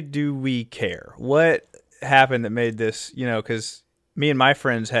 why do we care? What happened that made this, because me and my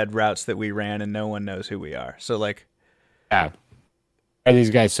friends had routes that we ran and no one knows who we are. So like, yeah, are these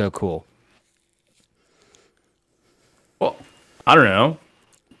guys so cool? Well, I don't know.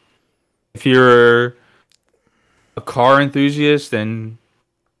 If you're a car enthusiast and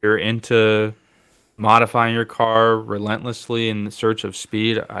you're into modifying your car relentlessly in the search of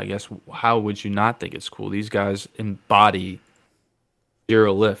speed, I guess how would you not think it's cool? These guys embody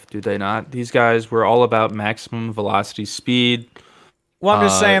zero lift, do they not? These guys were all about maximum velocity speed. Well, I'm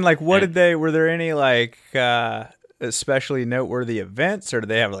just saying, like, were there any, like, especially noteworthy events, or do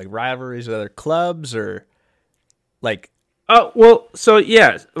they have, like, rivalries with other clubs, or, like... Oh, well, so,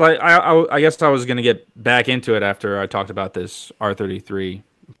 yeah, like, I guess I was going to get back into it after I talked about this R33 in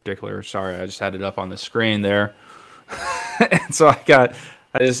particular. Sorry, I just had it up on the screen there. And so it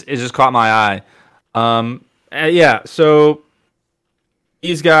just caught my eye. Yeah, so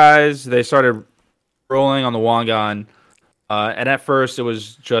these guys, they started rolling on the Wangan, and at first it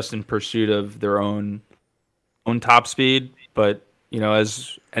was just in pursuit of their own top speed, but,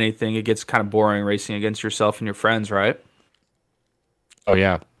 as anything, it gets kind of boring racing against yourself and your friends, right? Oh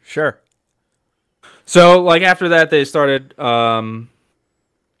yeah. Sure. So, like after that, they started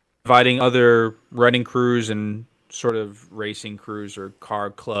inviting other running crews and sort of racing crews or car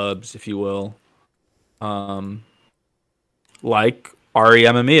clubs, if you will, like Ari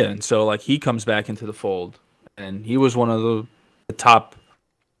Yamamiya. And so, like he comes back into the fold, and he was one of the top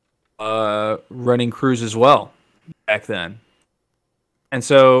running crews as well back then. And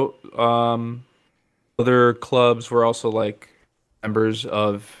so, other clubs were also like members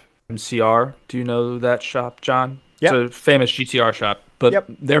of MCR. Do you know that shop, John? Yep. It's a famous GTR shop, but Yep.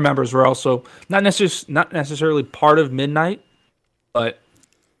 their members were also not necessarily part of Midnight, but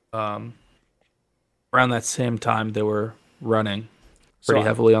around that same time they were running pretty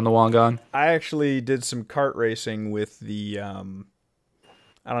heavily on the Wangan. I actually did some kart racing with the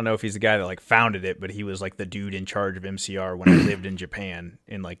I don't know if he's the guy that like founded it, but he was like the dude in charge of MCR when I lived in Japan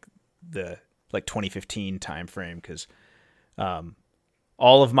in like the 2015 time frame, because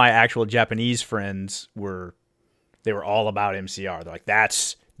all of my actual Japanese friends were all about MCR. They're like,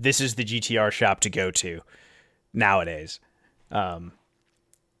 this is the GTR shop to go to nowadays.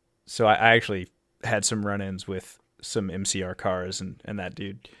 So I actually had some run-ins with some MCR cars and that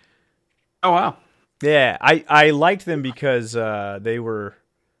dude. Oh wow. Yeah, I liked them because they were,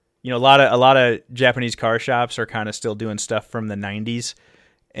 a lot of Japanese car shops are kind of still doing stuff from the 90s,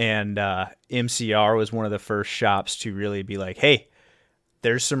 and MCR was one of the first shops to really be like, hey,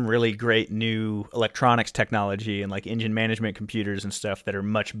 there's some really great new electronics technology and like engine management computers and stuff that are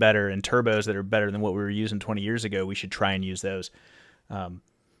much better, and turbos that are better than what we were using 20 years ago. We should try and use those.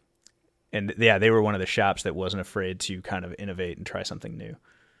 And yeah, they were one of the shops that wasn't afraid to kind of innovate and try something new.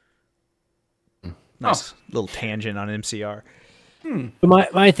 Nice little tangent on MCR.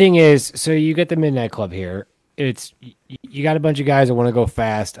 My thing is, so you get the Midnight Club here. It's you got a bunch of guys that want to go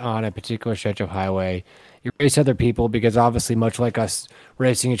fast on a particular stretch of highway. You race other people because obviously, much like us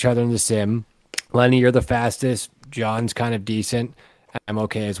racing each other in the sim, Lenny, you're the fastest. John's kind of decent. I'm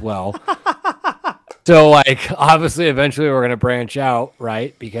okay as well. So, like, obviously, eventually we're going to branch out,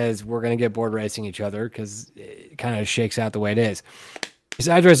 right? Because we're going to get bored racing each other because it kind of shakes out the way it is.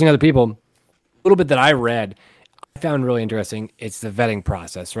 Besides racing other people, a little bit that I read, I found really interesting. It's the vetting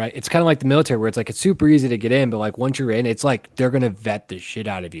process, right? It's kind of like the military where it's like it's super easy to get in, but like once you're in, it's like they're going to vet the shit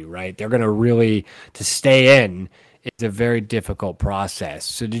out of you, right? They're going to really, to stay in, it's a very difficult process.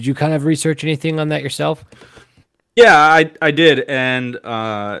 So did you kind of research anything on that yourself? Yeah, I did, and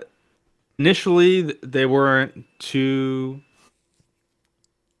initially they weren't too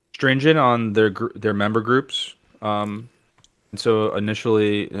stringent on their member groups. And so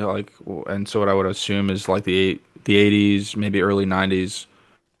initially, and so what I would assume is like the 80s, maybe early 90s,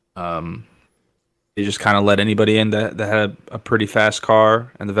 they just kind of let anybody in that had a pretty fast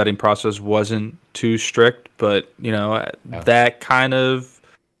car, and the vetting process wasn't too strict. But that kind of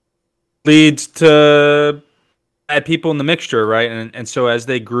leads to bad people in the mixture, right? And so as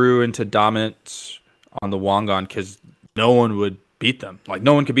they grew into dominance on the Wangan, because no one would beat them, like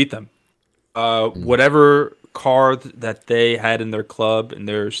no one could beat them. Whatever car that they had in their club, in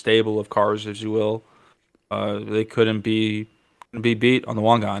their stable of cars, as you will, they couldn't be beat on the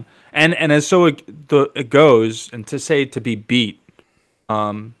Wangan. And as so it goes, and to be beat,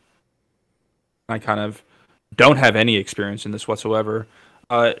 I kind of don't have any experience in this whatsoever.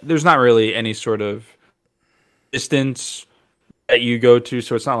 There's not really any sort of distance that you go to,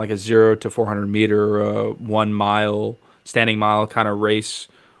 so it's not like a 0 to 400 meter or a 1 mile standing mile kind of race,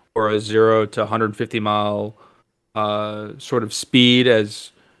 or a 0 to 150 mile sort of speed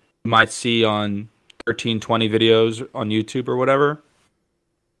as you might see on 1320 videos on YouTube or whatever.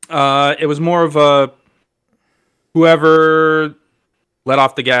 It was more of a whoever let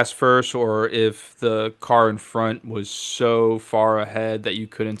off the gas first, or if the car in front was so far ahead that you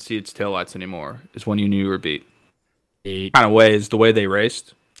couldn't see its taillights anymore, is when you knew you were beat. Kind of way is the way they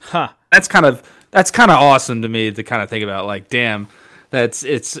raced. Huh. That's kind of awesome to me to kind of think about. Like, damn,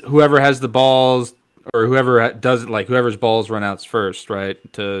 it's whoever has the balls, or whoever does it, like whoever's balls run out first, right,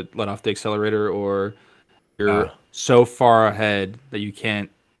 to let off the accelerator, or you're so far ahead that your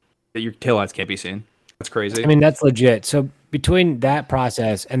taillights can't be seen. That's crazy. I mean, that's legit. So between that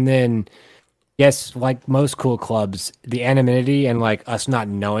process and then, yes, like most cool clubs, the anonymity and like us not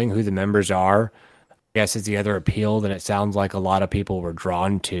knowing who the members are, I guess is the other appeal that it sounds like a lot of people were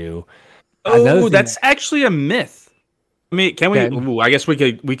drawn to. Oh, that's actually a myth. I mean, can we? Ooh, I guess we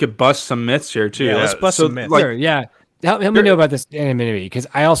could bust some myths here too. Yeah, let's bust some myths. Sure, yeah. Help me know about this anonymity, because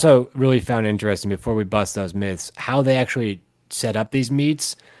I also really found interesting, before we bust those myths, how they actually set up these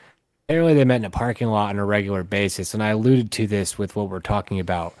meets. Apparently they met in a parking lot on a regular basis, and I alluded to this with what we're talking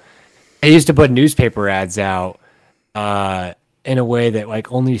about. They used to put newspaper ads out in a way that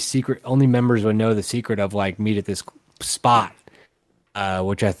like only members would know the secret of, like, meet at this spot,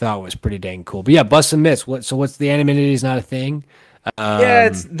 which I thought was pretty dang cool. But yeah, bust some myths. What's the anonymity is not a thing? Yeah,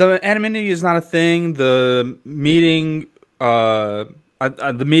 it's the anonymity is not a thing. The meeting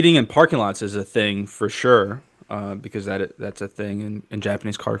in parking lots is a thing for sure, because that's a thing in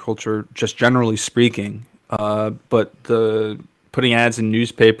Japanese car culture, just generally speaking. But the putting ads in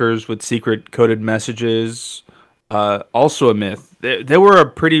newspapers with secret coded messages, also a myth. They were a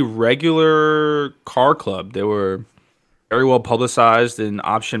pretty regular car club. They were very well publicized in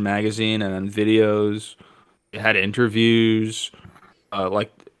Option magazine and on videos. They had interviews.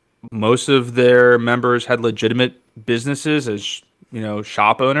 Like most of their members had legitimate businesses as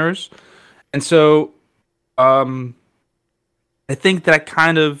shop owners, and so I think that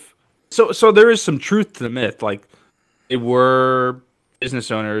kind of so there is some truth to the myth. Like, they were business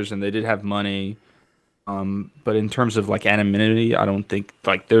owners and they did have money, but in terms of like anonymity, I don't think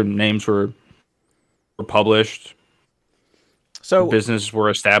like their names were published. So businesses were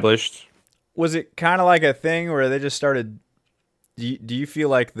established. was it kind of like a thing where they just started? Do you feel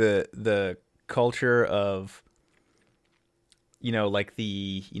like the culture of like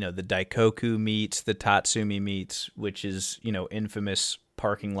the Daikoku meets, the Tatsumi meets, which is infamous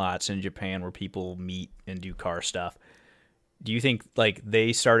parking lots in Japan where people meet and do car stuff? Do you think like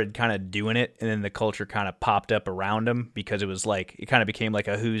they started kind of doing it and then the culture kind of popped up around them because it was like it kind of became like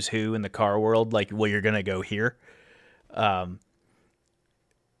a who's who in the car world? Like, well, you're gonna go here.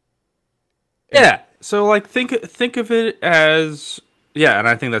 Yeah. So like think of it as and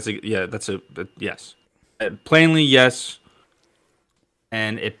I think that's a yes. Plainly yes.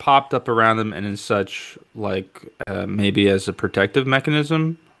 And it popped up around them and as such, like maybe as a protective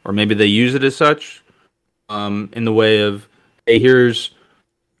mechanism, or maybe they use it as such, in the way of, hey, here's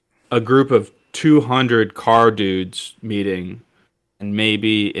a group of 200 car dudes meeting, and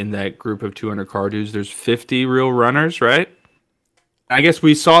maybe in that group of 200 car dudes, there's 50 real runners, right? I guess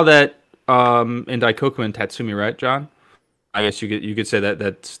we saw that in Daikoku and Tatsumi, right, John? I guess you could say that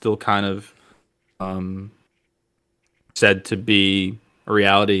that's still kind of said to be a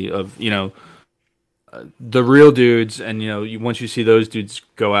reality of the real dudes, and once you see those dudes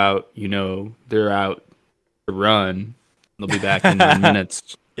go out, they're out to run. They'll be back in 9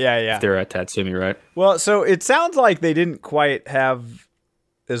 minutes. Yeah. If they're at Tatsumi, right? Well, so it sounds like they didn't quite have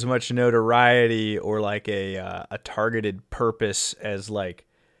as much notoriety or like a targeted purpose as like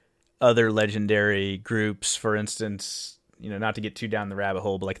other legendary groups. For instance, not to get too down the rabbit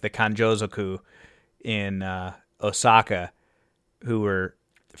hole, but like the Kanjozoku in Osaka, who were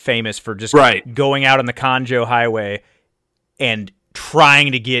famous for just going out on the Kanjo highway and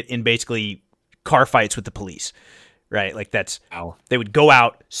trying to get in basically car fights with the police, right? Like they would go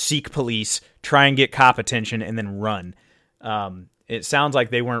out, seek police, try and get cop attention, and then run. It sounds like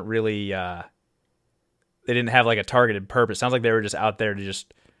they weren't really, they didn't have like a targeted purpose. Sounds like they were just out there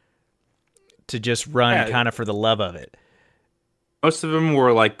to just run kind of for the love of it. Most of them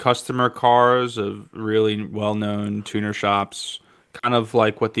were like customer cars of really well-known tuner shops. Kind of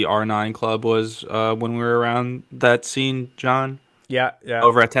like what the R9 Club was when we were around that scene, John. Yeah.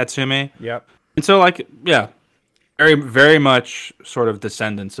 Over at Tatsumi. Yep. And so, very, very much sort of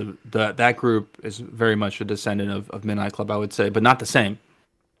descendants of that group is very much a descendant of Midnight Club, I would say, but not the same,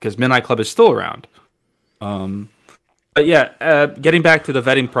 because Midnight Club is still around. But yeah, getting back to the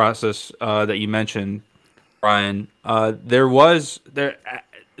vetting process that you mentioned, Brian, so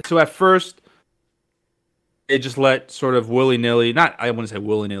at first, they just let sort of willy-nilly, I wouldn't say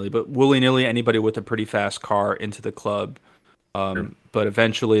willy-nilly, but willy-nilly anybody with a pretty fast car into the club. But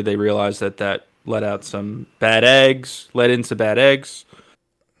eventually they realized that let in some bad eggs.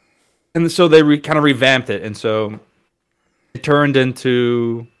 And so they kind of revamped it. And so it turned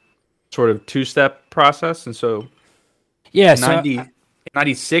into sort of two-step process. And so Yeah, in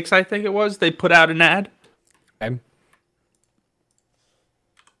 96, I think it was, they put out an ad. Okay.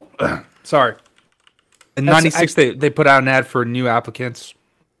 Sorry. In 96, they put out an ad for new applicants.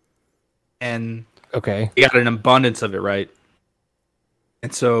 And Okay. they got an abundance of it, right?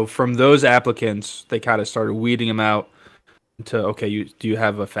 And so from those applicants, they kind of started weeding them out into, okay, do you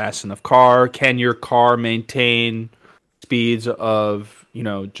have a fast enough car? Can your car maintain speeds of,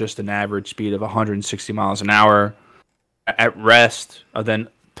 just an average speed of 160 miles an hour at rest? Then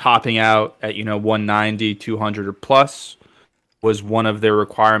topping out at, 190, 200 or plus was one of their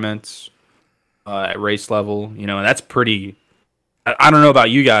requirements at race level. And that's pretty, I don't know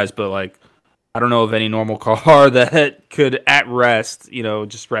about you guys, but like, I don't know of any normal car that could at rest,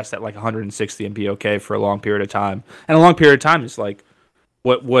 just rest at like 160 and be okay for a long period of time. And a long period of time is like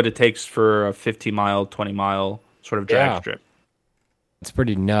what it takes for a 15-mile, 20-mile sort of drag strip. It's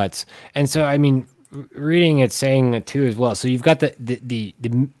pretty nuts. And so, I mean, reading it saying it too as well. So you've got the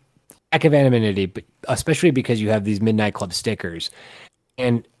lack of anonymity, but especially because you have these Midnight Club stickers.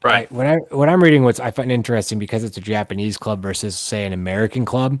 And Right. when I'm reading, what I find interesting because it's a Japanese club versus say an American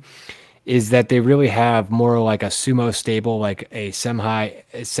club, is that they really have more like a sumo stable, like a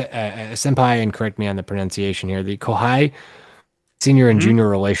senpai, and correct me on the pronunciation here, the kohai, senior and junior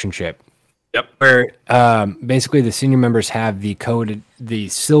relationship, Yep. where basically the senior members have the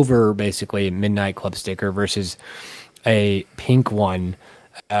silver, basically Midnight Club sticker versus a pink one.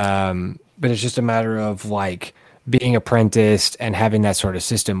 But it's just a matter of like being apprenticed and having that sort of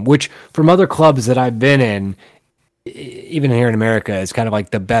system, which from other clubs that I've been in, even here in America, is kind of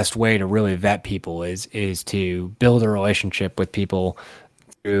like the best way to really vet people is to build a relationship with people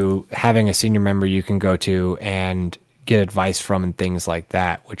through having a senior member you can go to and get advice from and things like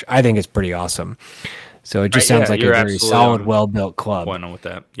that, which I think is pretty awesome. So it just Right, sounds yeah, like a you're very absolutely solid, on well-built club. point on with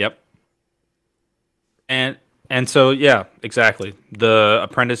that. Yep. And so yeah, exactly. The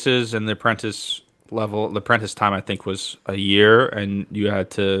apprentices and the apprentice level, the apprentice time I think was a year, and you had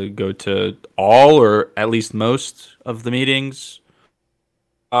to go to all or at least most of the meetings.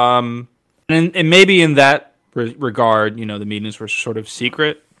 And maybe in that regard, you know, the meetings were sort of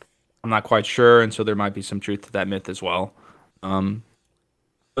secret. I'm not quite sure, and so there might be some truth to that myth as well.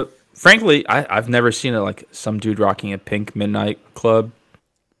 But frankly, I've never seen it like some dude rocking a pink Midnight Club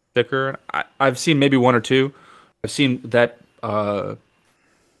sticker. I've seen maybe one or two. I've seen that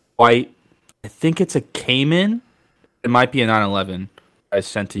white. I think it's a Cayman. It might be a 911. I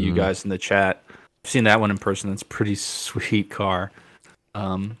sent to you guys in the chat. I've seen that one in person. That's a pretty sweet car.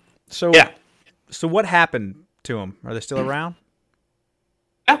 So Yeah. So what happened to them? Are they still around?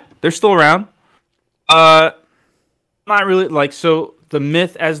 Yeah, they're still around. Not really like so. The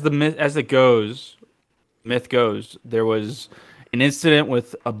myth as it goes, there was an incident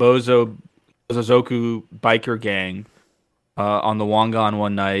with a Bozozoku biker gang on the Wangan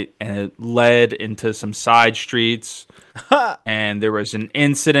one night, and it led into some side streets. And there was an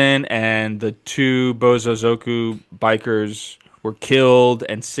incident, and the two Bozozoku bikers were killed,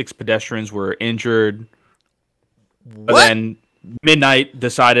 and 6 pedestrians were injured. But then Midnight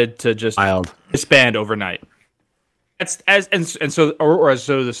decided to just Wild. disband overnight. That's so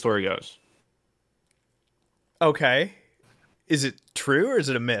the story goes. Okay. Is it true or is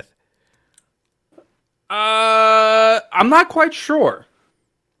it a myth? I'm not quite sure.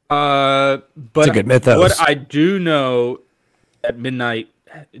 But It's a good mythos. what I do know that Midnight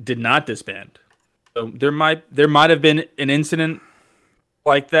did not disband. So there might have been an incident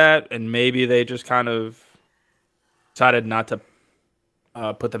like that, and maybe they just kind of decided not to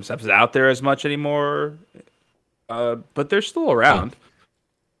put themselves out there as much anymore. But they're still around.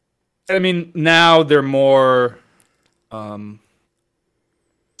 I mean, now they're more. Some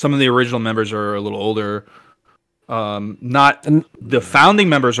of the original members are a little older. Not the founding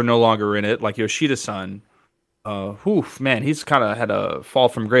members are no longer in it, like Yoshida-san. Man, he's kind of had a fall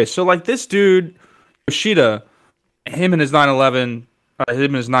from grace. So, like this dude, Yoshida, him and his 911, him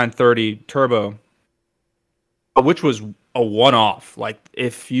and his 930 Turbo, which was a one-off. Like,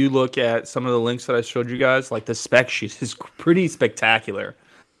 if you look at some of the links that I showed you guys, like the spec sheet is pretty spectacular.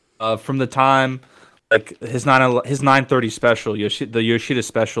 From the time, like his 930 special, the Yoshida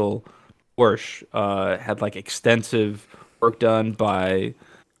special Porsche, had like extensive work done by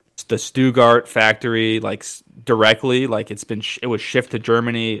the Stuttgart factory, like directly. Like it was shipped to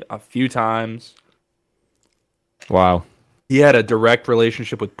Germany a few times. Wow. He had a direct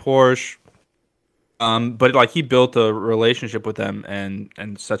relationship with Porsche. But like he built a relationship with them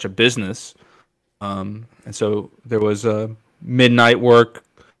and such a business. And so there was a Midnight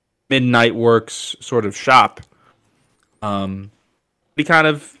Works sort of shop. He kind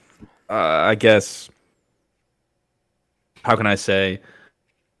of, I guess, how can I say,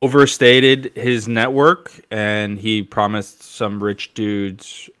 overstated his network, and he promised some rich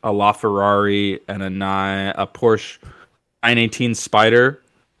dudes a LaFerrari and a Porsche 918 Spider.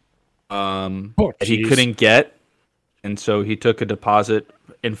 That he couldn't get, and so he took a deposit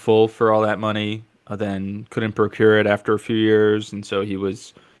in full for all that money, then couldn't procure it after a few years, and so he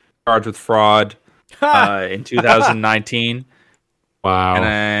was charged with fraud in 2019. Wow.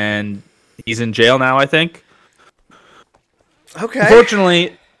 And he's in jail now, I think. Okay.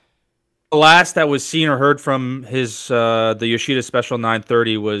 Unfortunately, the last that was seen or heard from his the Yoshida Special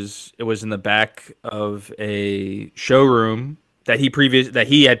 930 was in the back of a showroom that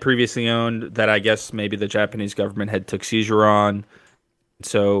he had previously owned, that I guess maybe the Japanese government had took seizure on.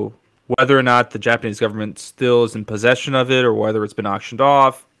 So whether or not the Japanese government still is in possession of it or whether it's been auctioned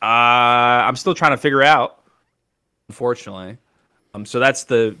off, I'm still trying to figure out, unfortunately. So that's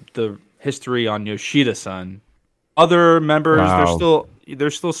the history on Yoshida-san. Other members, Wow.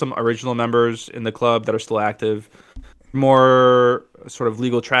 there's still some original members in the club that are still active. More sort of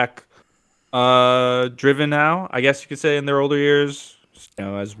legal track driven now, I guess you could say, in their older years.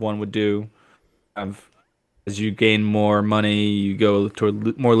 As one would do. As you gain more money, you go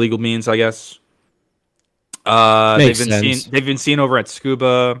toward more legal means, I guess. They've Makes been seen. sense. They've been seen over at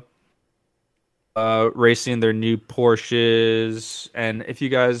Scuba, racing their new Porsches. And if you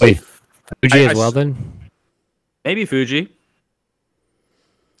guys, Wait, Fuji I as well then? maybe Fuji,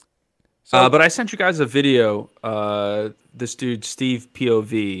 So but I sent you guys a video. This dude Steve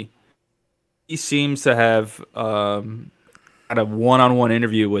POV, he seems to have had a one-on-one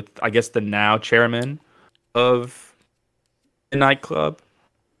interview with, I guess, the now chairman of the nightclub.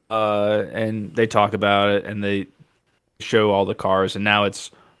 And they talk about it, and they show all the cars, and now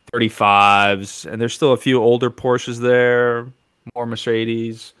it's 35s, and there's still a few older Porsches there, more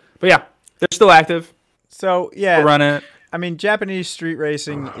Mercedes. But yeah, they're still active. so Still yeah, running it. I mean, Japanese street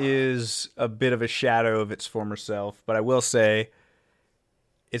racing is a bit of a shadow of its former self, but I will say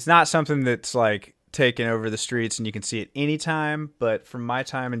it's not something that's like taken over the streets and you can see it anytime. But from my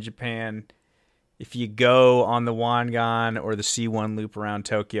time in Japan, if you go on the Wangan or the C1 loop around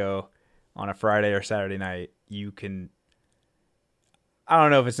Tokyo on a Friday or Saturday night, you can. I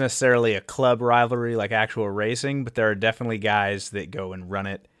don't know if it's necessarily a club rivalry like actual racing, but there are definitely guys that go and run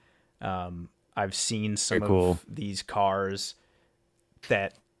it. I've seen some Very cool. of these cars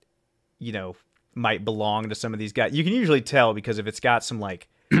that might belong to some of these guys. You can usually tell because if it's got some like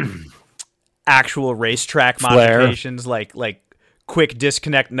actual racetrack Flair. modifications, like quick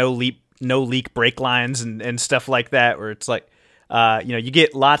disconnect, no leak brake lines and stuff like that, where it's like you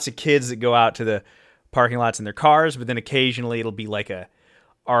get lots of kids that go out to the parking lots in their cars, but then occasionally it'll be like a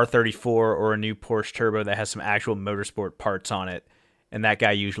R34 or a new Porsche Turbo that has some actual motorsport parts on it, and that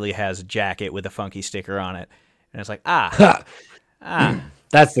guy usually has a jacket with a funky sticker on it, and it's like That's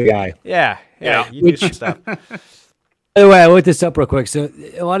the guy. yeah, Yeah. you do some stuff. By the way, I looked this up real quick. So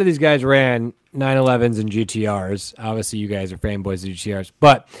a lot of these guys ran 911s and GTRs. Obviously, you guys are fanboys of GTRs.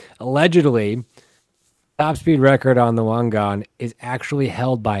 But allegedly, top speed record on the Wangan is actually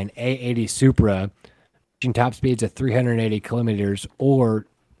held by an A80 Supra, reaching top speeds of 380 kilometers or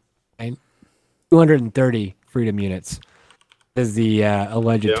 230 freedom units. Is the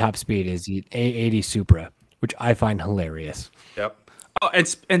alleged Yep. top speed is the A80 Supra, which I find hilarious. Yep. Oh,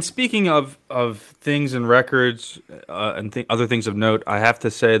 and speaking of things and records and other things of note, I have to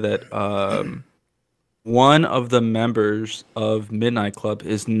say that one of the members of Midnight Club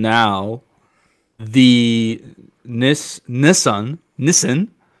is now the Nissan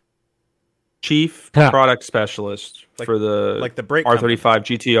chief Huh. product specialist for the like the brake R35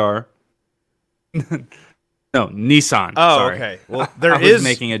 GTR. No, Nissan. Oh, sorry. okay. Well, there I was is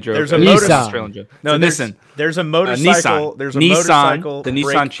making a joke. There's a Nissan. motor. Nissan. Australian joke. No, It's a Nissan. there's a motorcycle. Nissan. There's a Nissan, motorcycle. the brake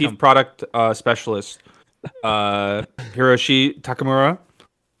Nissan chief company. product specialist, Hiroshi Takamura.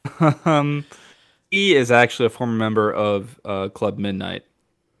 He is actually a former member of Club Midnight.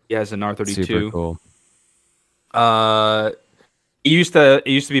 He has an R32. Super cool. He used to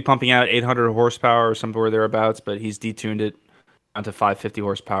be pumping out 800 horsepower or somewhere thereabouts, but he's detuned it down to 550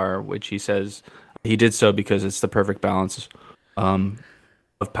 horsepower, which he says he did so because it's the perfect balance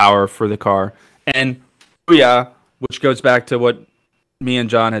of power for the car. And Booyah, which goes back to what me and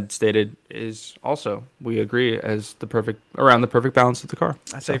John had stated, is also, we agree, as the perfect balance of the car.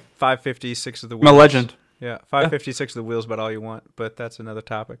 I'd say 550, six of the I'm wheels. a legend. Yeah, 550, six of the wheels, about all you want. But that's another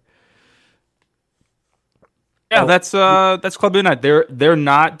topic. Yeah, that's Club Midnight. They're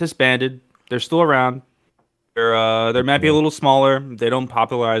not disbanded. They're still around. They might be a little smaller. They don't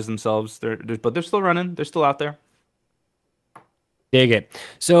popularize themselves. But they're still running. They're still out there. Dig it.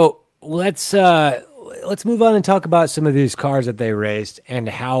 So let's move on and talk about some of these cars that they raced and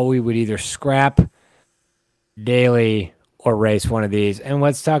how we would either scrap daily or race one of these. And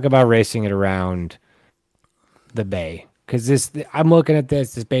let's talk about racing it around the bay, because I'm looking at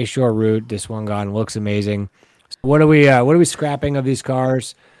this Bay Shore route. This one gone looks amazing. So what are we scrapping of these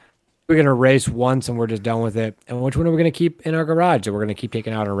cars? We're gonna race once and we're just done with it. And which one are we gonna keep in our garage that we're gonna keep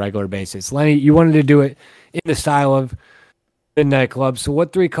taking out on a regular basis? Lenny, you wanted to do it in the style of Midnight Club. So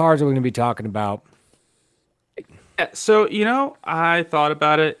what 3 cars are we gonna be talking about? Yeah, so I thought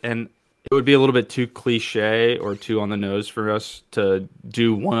about it, and it would be a little bit too cliche or too on the nose for us to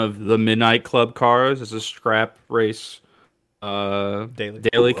do one of the Midnight Club cars as a scrap race,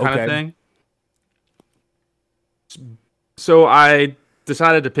 daily kind of thing. So I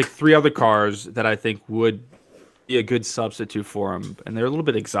decided to pick 3 other cars that I think would be a good substitute for them, and they're a little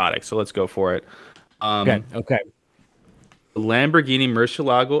bit exotic. So let's go for it. Okay. Lamborghini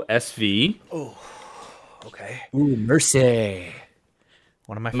Murcielago SV, Okay. Ooh, Mercy.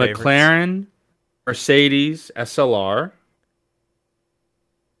 One of my favorites. McLaren Mercedes SLR,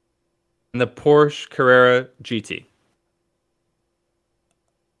 and the Porsche Carrera GT.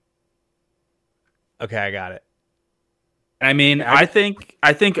 Okay, I got it. I mean, I think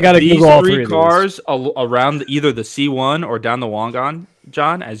gotta these Google all three three of these. cars around either the C1 or down the Wangan,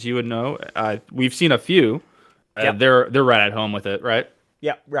 John, as you would know, we've seen a few. Yep. They're right at home with it, right?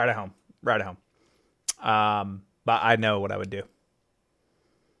 Yeah, right at home. Right at home. But I know what I would do.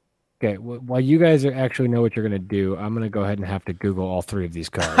 Okay, while you guys actually know what you're gonna do, I'm gonna go ahead and have to Google all three of these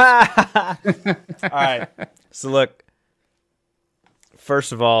cars. All right. So look,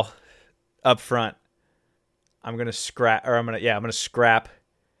 first of all, up front, I'm gonna scrap the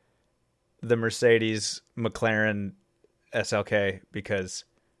Mercedes McLaren SLK because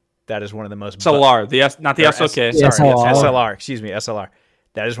that is one of the most SLR, not the or SLK. sorry, SLR. yes, SLR. Excuse me, SLR.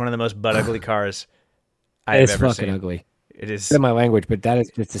 That is one of the most butt ugly cars I have It's ever fucking seen. ugly. It is. In my language, but that is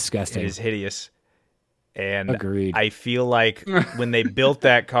just It disgusting. is hideous. And Agreed. I feel like when they built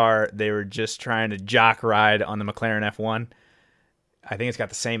that car, they were just trying to jock ride on the McLaren F1. I think it's got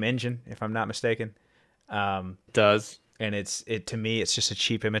the same engine, if I'm not mistaken. It does. And to me, it's just a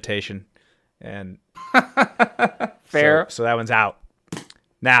cheap imitation. And Fair. So that one's out.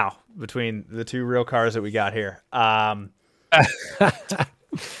 Now, between the two real cars that we got here, I'm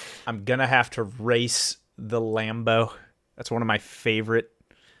gonna have to race the Lambo. That's one of my favorite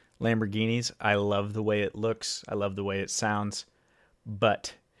Lamborghinis. I love the way it looks. I love the way it sounds.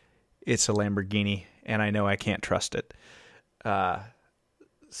 But it's a Lamborghini, and I know I can't trust it.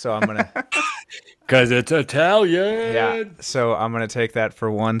 So I'm gonna, Because it's Italian. yeah. So I'm gonna take that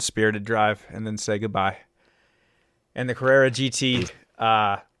for one spirited drive, and then say goodbye. And the Carrera GT,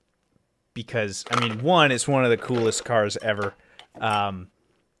 because I mean, one, it's one of the coolest cars ever,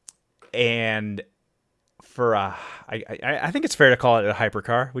 and for I think it's fair to call it a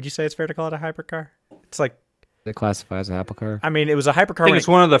hypercar. Would you say it's fair to call it a hypercar? It's like, It classifies as an Apple car. I mean, it was a hypercar. I think when it's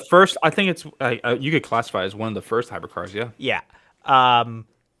one of the first. I think it's you could classify it as one of the first hypercars. Yeah. Yeah.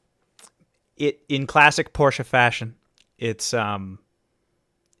 It in classic Porsche fashion, it's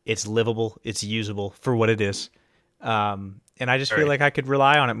livable, it's usable for what it is. And I just feel like I could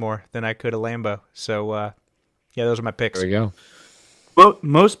rely on it more than I could a Lambo. So yeah, those are my picks. There we go. Well,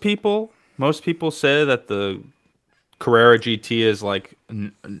 most people say that the Carrera GT is like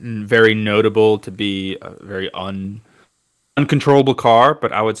very notable to be a very uncontrollable car,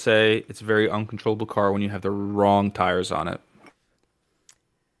 but I would say it's a very uncontrollable car when you have the wrong tires on it.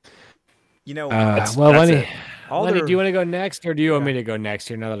 You know, Lenny, All Lenny, their- do you want to go next, or do you want me to go next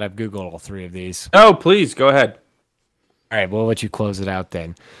here now that I've Googled all three of these? Oh, please go ahead. All right, we'll let you close it out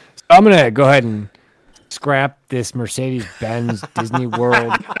then. So I'm going to go ahead and scrap this Mercedes-Benz Disney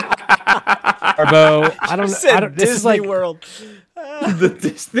World Turbo. I don't. This is like World. The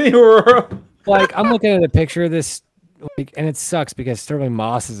Disney World. like I'm looking at a picture of this, like, and it sucks because Sterling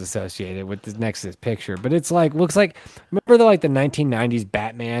Moss is associated with this next to this picture. But it's like looks like remember the 1990s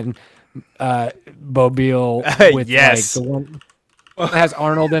Batman mobile with Yes. like the one that has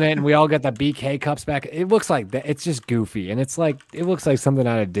Arnold in it, and we all got the BK cups back. It looks like that. It's just goofy, and it's like it looks like something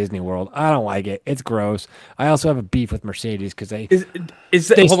out of Disney World. I don't like it. It's gross. I also have a beef with Mercedes because they Is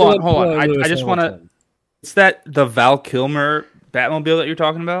that, they hold still on. employ I Lewis just want to. Hamilton. Is that the Val Kilmer Batmobile that you're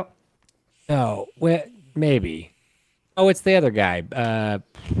talking about? No, maybe. Oh, it's the other guy.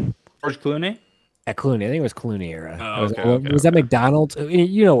 George Clooney? At Clooney. I think it was Clooney era. Oh, was okay, that McDonald's?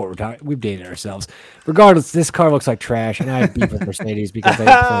 You know what we're talking. We've dated ourselves. Regardless, this car looks like trash, and I have beef with Mercedes because they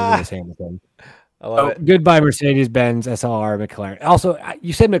play Lewis Hamilton. I love it. Goodbye, Mercedes-Benz, SLR, McLaren. Also,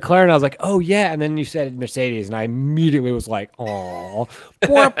 you said McLaren. I was like, oh yeah, and then you said Mercedes, and I immediately was like, oh,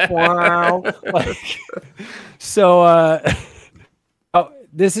 like, so. Oh,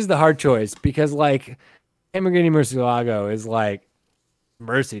 this is the hard choice because like Lamborghini Murcielago is like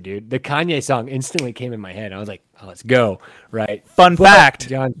mercy, dude. The Kanye song instantly came in my head. I was like, oh, let's go, right? Fun But, fact,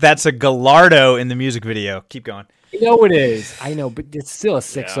 John, that's a Gallardo in the music video. Keep going. you know it is. I know, but it's still a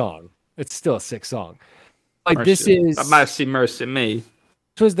sick song. It's still a sick song. Like this Mercy me.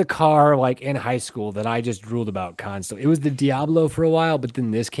 This was the car like in high school that I just drooled about constantly. It was the Diablo for a while, but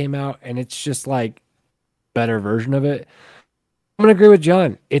then this came out and it's just like better version of it. I'm gonna agree with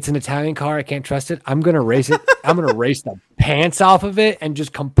John. It's an Italian car. I can't trust it. I'm gonna race it. I'm gonna race the pants off of it and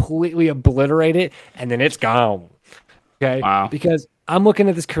just completely obliterate it, and then it's gone. Okay. Wow. Because I'm looking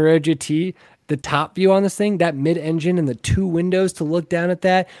at this Carrera GT, the top view on this thing, that mid-engine and the two windows to look down at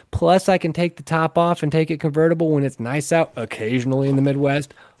that. Plus, I can take the top off and take it convertible when it's nice out, occasionally in the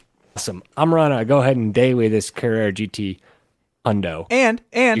Midwest. Awesome. I'm gonna go ahead and daily this Carrera GT Hundo. And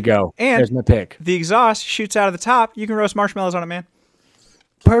You go. and There's my pick. the exhaust shoots out of the top. You can roast marshmallows on it, man.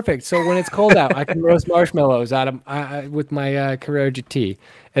 Perfect. So when it's cold out, I can roast marshmallows out of with my Carrera GT. It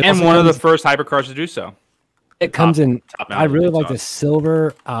And also one of the comes- first hypercars to do so. It comes in. top I really mounted like the exhaust.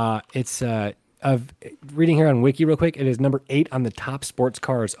 silver. It's of reading here on Wiki real quick. It is number 8 on the top sports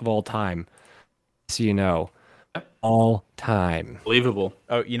cars of all time. So you know, all time. Believable.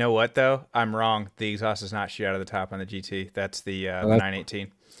 Oh, you know what though? I'm wrong. The exhaust does not shoot out of the top on the GT. That's the that's- 918.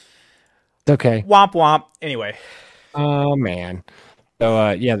 It's okay. Womp womp. Anyway, Oh man.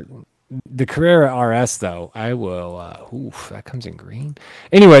 So yeah, the Carrera RS though, I will. Oof, that comes in green.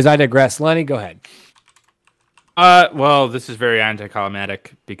 Anyways, I digress. Lenny, go ahead. Well, this is very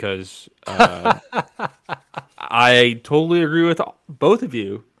anticlimactic because I totally agree with both of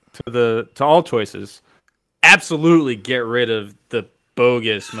you to all choices. Absolutely, get rid of the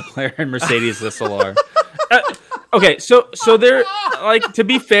bogus McLaren Mercedes SLR. Okay, so there, like, to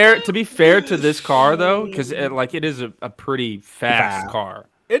be fair to this car though, because it is a pretty fast car.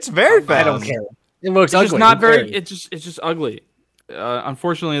 it's very fast. I don't care. It looks It's ugly. just not Who very. cares? It's just ugly.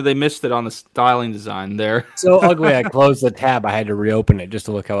 Unfortunately, they missed it on the styling design there. So ugly. I closed the tab. I had to reopen it just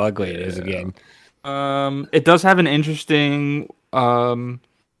to look how ugly it is again. It does have an interesting hood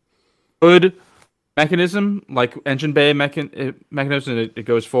mechanism, like engine bay mechanism. It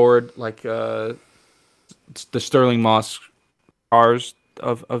goes forward like the Sterling Moss cars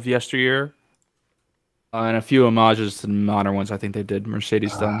of yesteryear, and a few homages to the modern ones. I think they did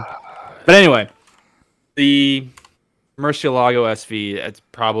Mercedes done. But anyway, the Murcielago SV. It's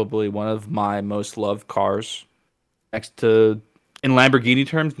probably one of my most loved cars, next to, in Lamborghini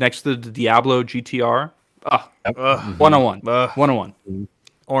terms, next to the Diablo GTR. 101. 101.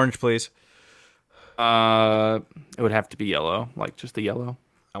 Orange, please. It would have to be yellow, like just the yellow.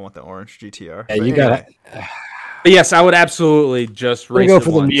 I want the orange GTR. Yeah, But you anyway. got. But yes, I would absolutely just We race go it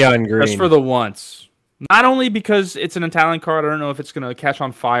for the once. neon green. Just for the once. Not only because it's an Italian car, I don't know if it's going to catch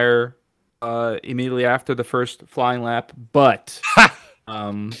on fire immediately after the first flying lap, but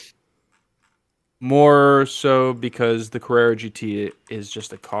more so because the Carrera GT is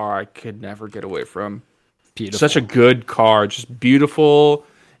just a car I could never get away from. Beautiful. Such a good car, just beautiful.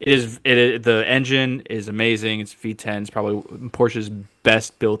 The engine is amazing. It's V10. It's probably Porsche's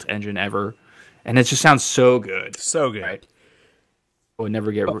best built engine ever, and it just sounds so good. So good. Right. I would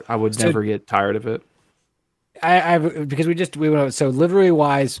never get tired of it. I because we went so livery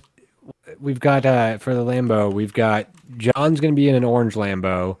wise, we've got for the Lambo, we've got John's going to be in an orange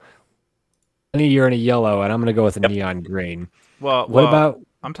Lambo, you're in a yellow, and I'm going to go with a neon green. Well, What about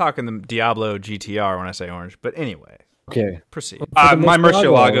I'm talking the Diablo GTR when I say orange, but anyway, okay? proceed. For the My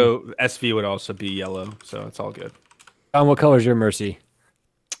Murcielago. Murcielago SV would also be yellow, so it's all good. John, what color is your Mercy?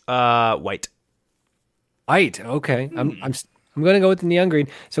 White. White. Okay, I'm going to go with the neon green.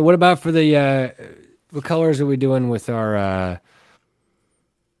 So what about for the what colors are we doing with our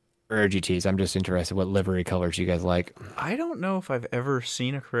Carrera GTs? I'm just interested what livery colors you guys like. I don't know if I've ever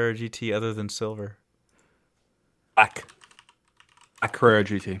seen a Carrera GT other than silver. Black. A Carrera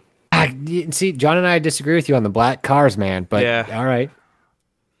GT. See, John and I disagree with you on the black cars, man. But Yeah. all right.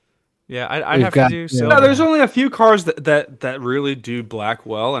 Yeah, I'd We've have got- to do yeah. silver. No, there's only a few cars that really do black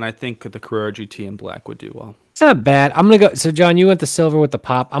well, and I think the Carrera GT in black would do well. It's not bad. I'm gonna go. So, John, you went the silver with the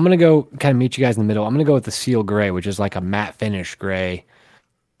pop. I'm gonna go kind of meet you guys in the middle. I'm gonna go with the seal gray, which is like a matte finish gray,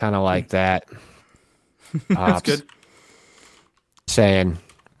 kind of like that. That's good. Saying,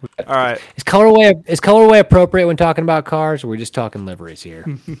 All right. is colorway appropriate when talking about cars, or are we just talking liveries here?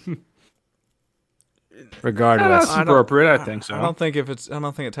 Regardless, That's appropriate, I think so. I don't think it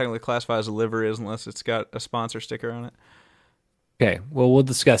technically classifies as a livery unless it's got a sponsor sticker on it. okay. Well, we'll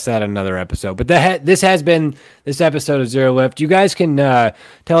discuss that in another episode. But this has been this episode of Zero Lift. You guys can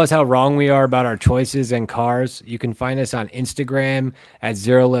tell us how wrong we are about our choices and cars. You can find us on Instagram at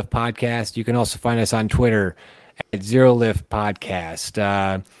Zero Lift Podcast. You can also find us on Twitter at Zero Lift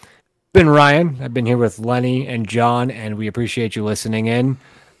Podcast. Been Ryan. I've been here with Lenny and John, and we appreciate you listening in.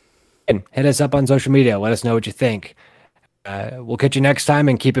 And hit us up on social media. Let us know what you think. We'll catch you next time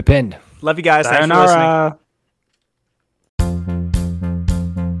and keep it pinned. Love you guys. Thanks for listening. Sayonara.